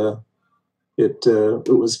 and it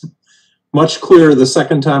was much clearer the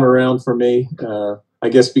second time around for me. I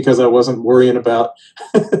guess because I wasn't worrying about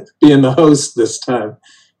being the host this time.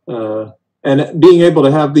 And being able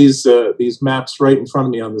to have these maps right in front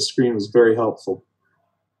of me on the screen was very helpful.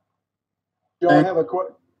 Joe, I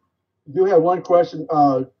do have one question.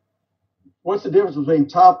 What's the difference between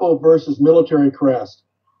topo versus military crest?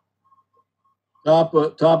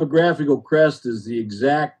 Topographical crest is the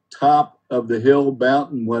exact top of the hill,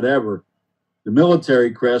 mountain, whatever. The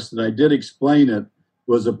military crest, and I did explain it,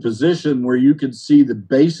 was a position where you could see the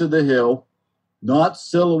base of the hill, not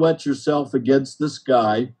silhouette yourself against the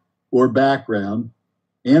sky or background,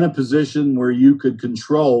 and a position where you could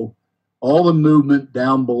control all the movement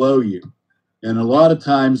down below you. And a lot of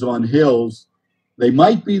times on hills, they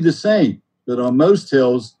might be the same, but on most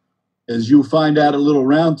hills, as you'll find out at Little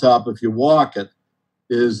Round Top if you walk it,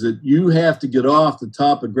 is that you have to get off the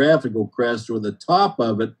topographical crest or the top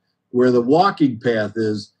of it where the walking path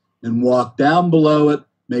is and walk down below it,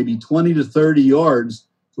 maybe 20 to 30 yards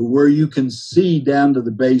to where you can see down to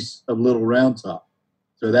the base of Little Round Top.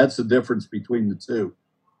 So that's the difference between the two.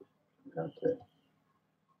 Okay.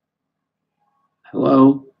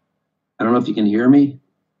 Hello? I don't know if you can hear me.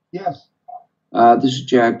 Yes. This is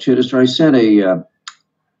Jack Chittister. I sent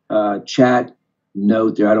a chat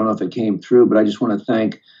note there. I don't know if it came through, but I just want to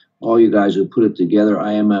thank all you guys who put it together.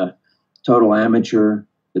 I am a total amateur,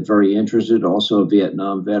 but very interested, also a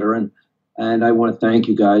Vietnam veteran. And I want to thank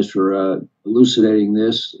you guys for elucidating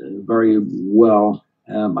this very well.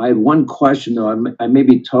 I have one question, though. I may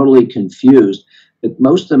be totally confused, but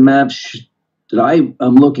most of the maps that I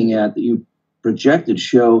am looking at that you projected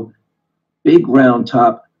show Big Round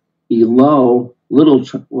Top below Little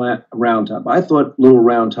Round Top. I thought Little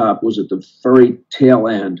Round Top was at the very tail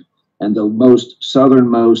end and the most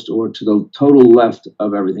southernmost or to the total left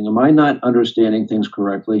of everything. Am I not understanding things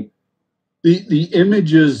correctly? The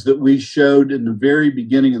images that we showed in the very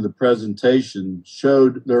beginning of the presentation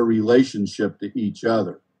showed their relationship to each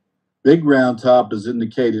other. Big Round Top, as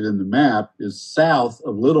indicated in the map, is south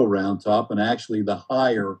of Little Round Top and actually the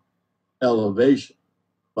higher elevation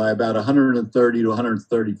by about 130 to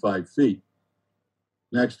 135 feet.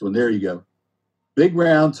 Next one, there you go. Big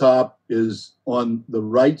Round Top is on the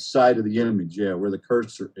right side of the image, yeah, where the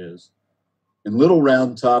cursor is. And Little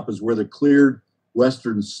Round Top is where the cleared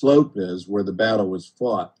western slope is, where the battle was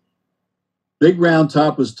fought. Big Round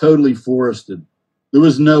Top was totally forested. There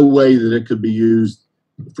was no way that it could be used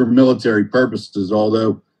for military purposes,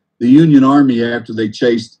 although the Union Army, after they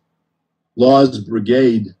chased Law's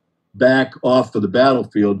brigade back off of the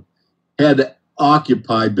battlefield, had to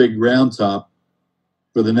occupy Big Round Top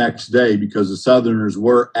for the next day because the Southerners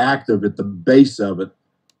were active at the base of it.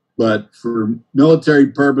 But for military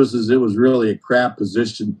purposes, it was really a crap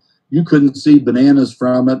position. You couldn't see bananas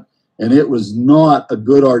from it, and it was not a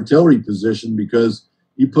good artillery position because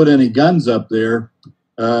you put any guns up there,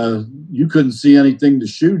 you couldn't see anything to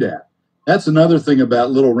shoot at. That's another thing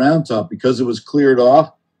about Little Round Top, because it was cleared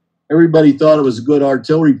off. Everybody thought it was a good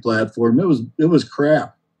artillery platform. It was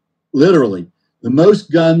crap, literally. The most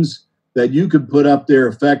guns that you could put up there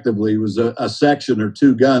effectively was a section or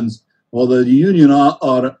two guns, although the Union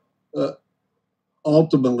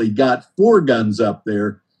ultimately got 4 guns up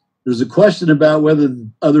there. There's a question about whether the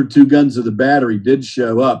other 2 guns of the battery did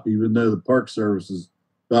show up, even though the Park Services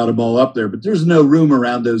got them all up there. But there's no room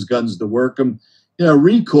around those guns to work them. You know,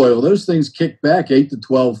 recoil, those things kick back 8 to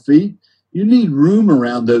 12 feet. You need room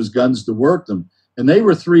around those guns to work them. And they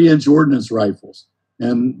were 3-inch ordnance rifles.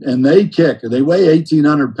 And they kick. They weigh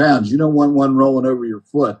 1,800 pounds. You don't want one rolling over your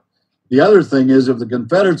foot. The other thing is, if the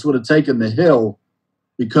Confederates would have taken the hill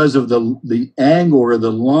because of the angle or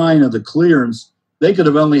the line of the clearance, they could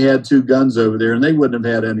have only had 2 guns over there, and they wouldn't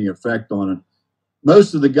have had any effect on it.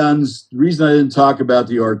 Most of the guns, the reason I didn't talk about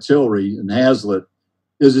the artillery and Hazlitt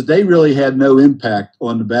is that they really had no impact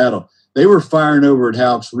on the battle. They were firing over at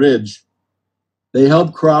Houck's Ridge. They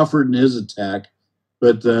helped Crawford in his attack,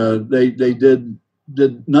 but they did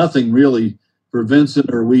nothing really for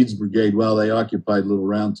Vincent or Weed's brigade while they occupied Little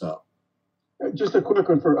Round Top. Just a quick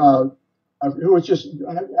one for who was just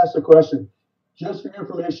asked a question. Just for your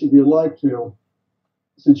information, if you'd like to,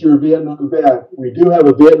 since you're a Vietnam vet, we do have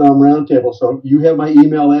a Vietnam roundtable. So you have my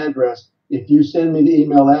email address. If you send me the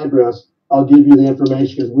email address, I'll give you the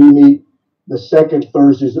information, because we meet the second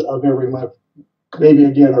Thursdays of every month. Maybe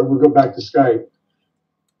again, or we'll go back to Skype.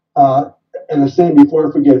 And the same, before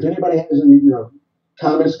I forget, if anybody has any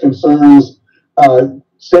comments, concerns,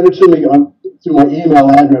 send it to me through my email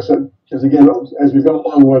address. Because again, as we go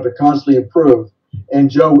along, we want to constantly improve. And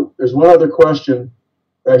Joe, there's one other question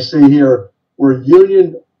I see here. Were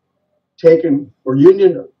Union taken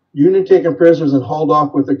prisoners and hauled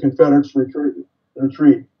off with the Confederates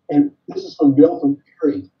retreat? And this is from Bill from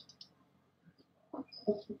Erie.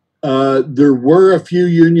 There were a few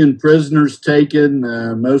Union prisoners taken,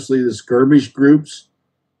 mostly the skirmish groups.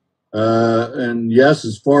 And yes,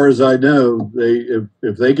 as far as I know,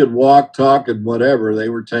 if they could walk, talk, and whatever, they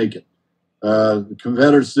were taken. The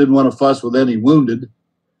Confederates didn't want to fuss with any wounded,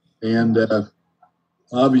 and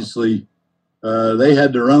obviously they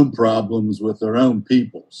had their own problems with their own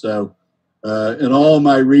people. So in all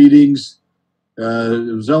my readings,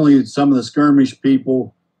 it was only some of the skirmish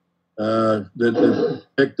people that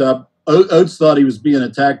picked up. Oates thought he was being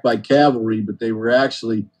attacked by cavalry, but they were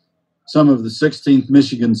actually some of the 16th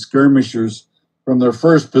Michigan skirmishers from their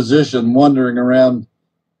first position wandering around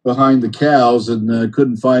behind the cows and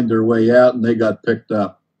couldn't find their way out, and they got picked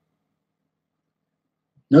up.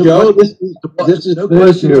 No, Joe, this is no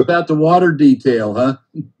questions about the water detail, huh?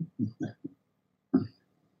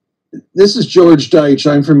 This is George Deitch.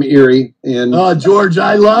 I'm from Erie, and George,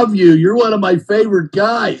 I love you. You're one of my favorite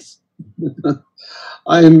guys.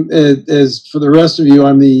 I'm, as for the rest of you,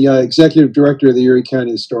 I'm the executive director of the Erie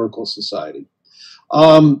County Historical Society.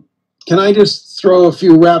 Can I just throw a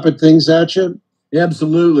few rapid things at you?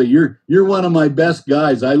 Absolutely. You're one of my best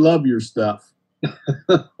guys. I love your stuff.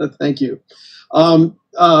 Thank you.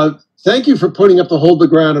 Thank you for putting up the Hold the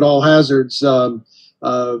Ground at All Hazards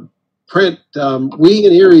print. We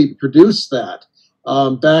in Erie produced that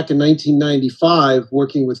back in 1995,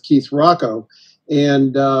 working with Keith Rocco,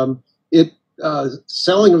 and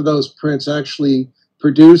selling of those prints actually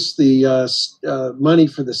produced the money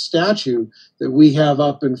for the statue that we have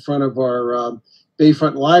up in front of our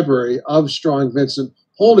Bayfront Library of Strong Vincent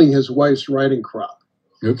holding his wife's riding crop.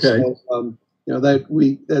 Okay. So,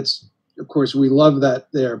 that's, of course, we love that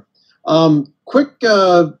there. Quick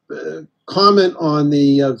comment on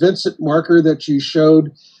the Vincent marker that you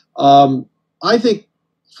showed. I think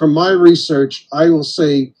from my research, I will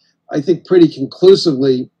say, I think pretty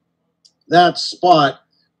conclusively, that spot,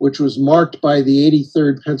 which was marked by the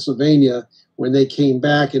 83rd Pennsylvania when they came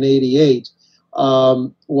back in '88,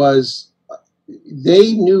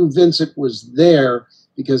 they knew Vincent was there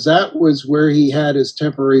because that was where he had his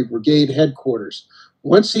temporary brigade headquarters.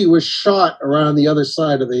 Once he was shot around the other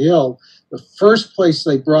side of the hill, the first place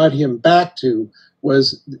they brought him back to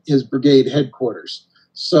was his brigade headquarters.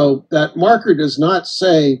 So that marker does not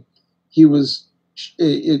say he was,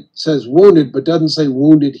 it says wounded, but doesn't say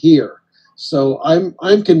wounded here. So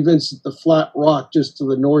I'm convinced that the flat rock just to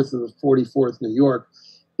the north of the 44th New York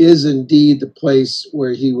is indeed the place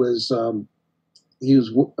where he was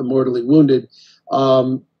mortally wounded.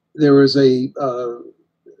 There was a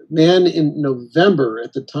man in November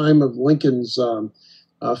at the time of Lincoln's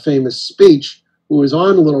famous speech who was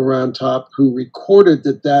on Little Round Top who recorded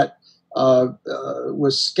that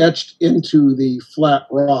was sketched into the flat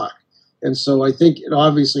rock. And so I think it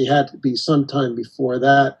obviously had to be sometime before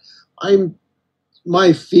that.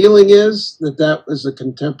 My feeling is that was a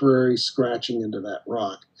contemporary scratching into that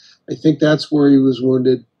rock. I think that's where he was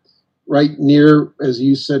wounded, right near, as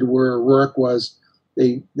you said, where Rourke was.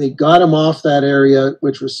 They got him off that area,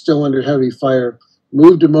 which was still under heavy fire,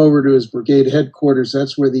 moved him over to his brigade headquarters.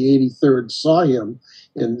 That's where the 83rd saw him.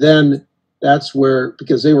 And then that's where,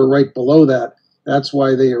 because they were right below that, that's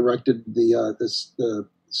why they erected the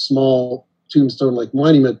small tombstone-like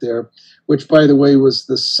monument there, which, by the way, was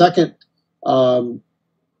the second monument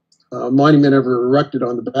ever erected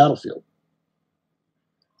on the battlefield.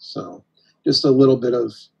 So just a little bit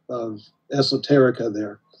of esoterica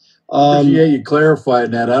there. Appreciate you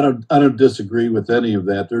clarifying that. I don't disagree with any of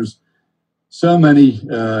that. There's so many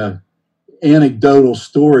anecdotal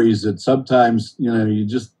stories that sometimes, you know, you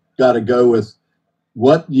just got to go with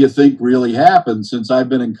what you think really happened. Since I've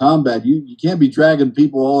been in combat, you can't be dragging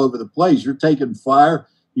people all over the place. You're taking fire.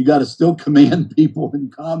 You got to still command people in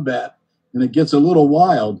combat, and it gets a little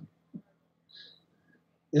wild.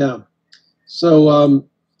 Yeah. So,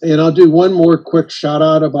 and I'll do one more quick shout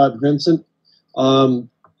out about Vincent.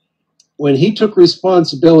 When he took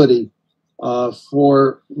responsibility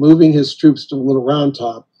for moving his troops to Little Round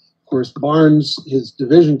Top, of course, Barnes, his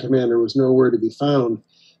division commander, was nowhere to be found.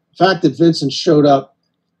 The fact that Vincent showed up,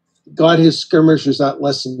 got his skirmishers out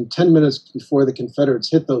less than 10 minutes before the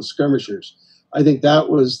Confederates hit those skirmishers, I think that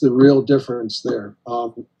was the real difference there.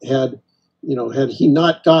 Had he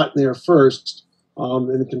not gotten there first,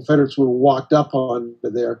 and the Confederates would have walked up on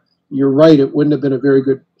there, you're right, it wouldn't have been a very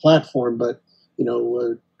good platform, but, you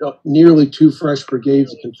know, nearly 2 fresh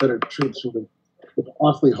brigades of Confederate troops would have been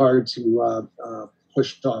awfully hard to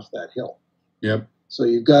push off that hill. Yep. So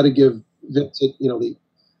you've got to give Vincent, you know, the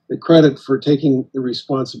credit for taking the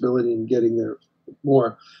responsibility and getting there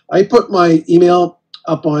more. I put my email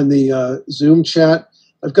up on the Zoom chat.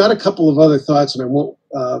 I've got a couple of other thoughts, and I won't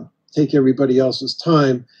take everybody else's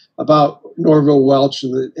time, about Norville Welch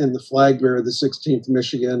and the flag bearer of the 16th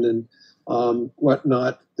Michigan and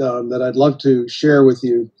whatnot that I'd love to share with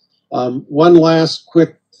you. One last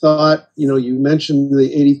quick thought. You know, you mentioned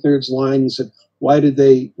the 83rd's line. You said, why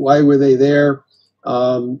were they there?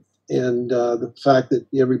 And the fact that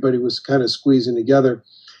everybody was kind of squeezing together.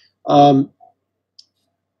 When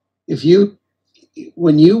you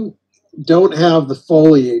don't have the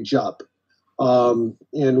foliage up,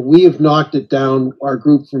 and we have knocked it down, our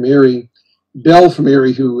group from Erie, Bill from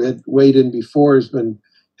Erie, who had weighed in before, has been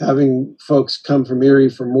having folks come from Erie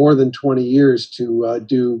for more than 20 years to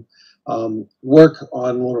do work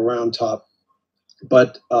on Little Round Top.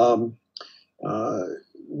 But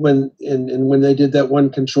when they did that one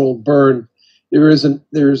controlled burn, there's an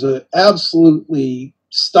absolutely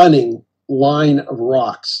stunning line of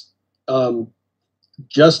rocks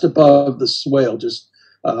just above the swale, just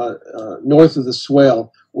north of the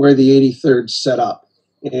swale, where the 83rd set up.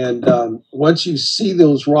 And once you see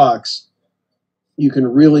those rocks, you can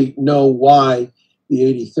really know why the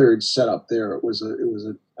 83rd set up there. It was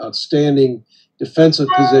an outstanding defensive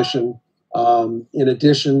position, in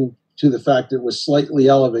addition to the fact that it was slightly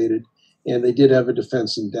elevated, and they did have a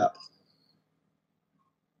defense in depth.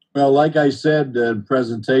 Well, like I said in the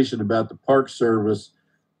presentation about the Park Service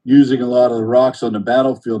using a lot of the rocks on the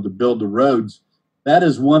battlefield to build the roads, that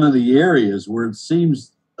is one of the areas where it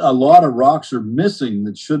seems a lot of rocks are missing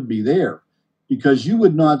that should be there, because you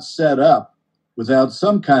would not set up without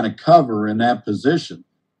some kind of cover in that position.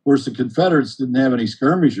 Of course, the Confederates didn't have any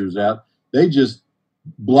skirmishers out. They just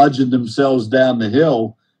bludgeoned themselves down the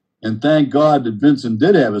hill. And thank God that Vincent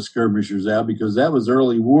did have his skirmishers out, because that was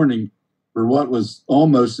early warning for what was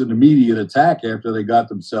almost an immediate attack after they got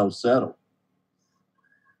themselves settled.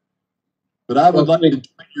 But I would like to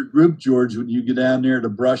join your group, George, when you get down there to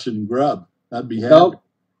Brush and Grub. I'd be happy.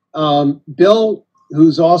 Bill,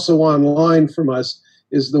 who's also online from us,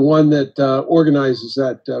 is the one that organizes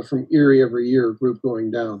that from Erie every year, group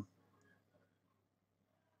going down.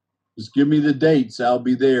 Just give me the dates. I'll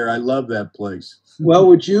be there. I love that place. Well,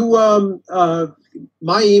 would you,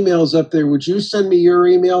 my email's up there. Would you send me your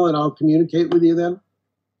email and I'll communicate with you then?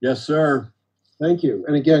 Yes, sir. Thank you.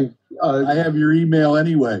 And again, I have your email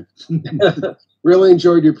anyway. Really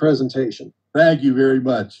enjoyed your presentation. Thank you very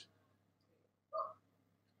much.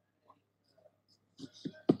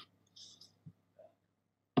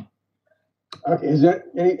 Okay, is there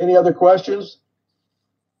any other questions?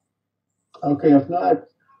 Okay, if not,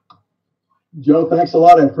 Joe, thanks a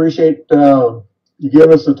lot. I appreciate you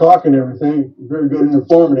giving us the talk and everything. Very good and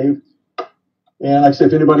informative. And like I said,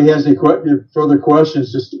 if anybody has any further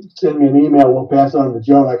questions, just send me an email. We'll pass it on to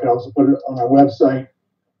Joe. I can also put it on our website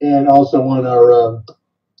and also on our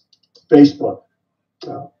Facebook.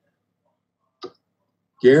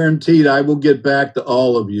 Guaranteed, I will get back to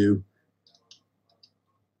all of you.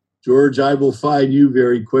 George, I will find you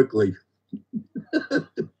very quickly.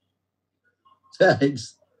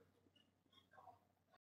 Thanks.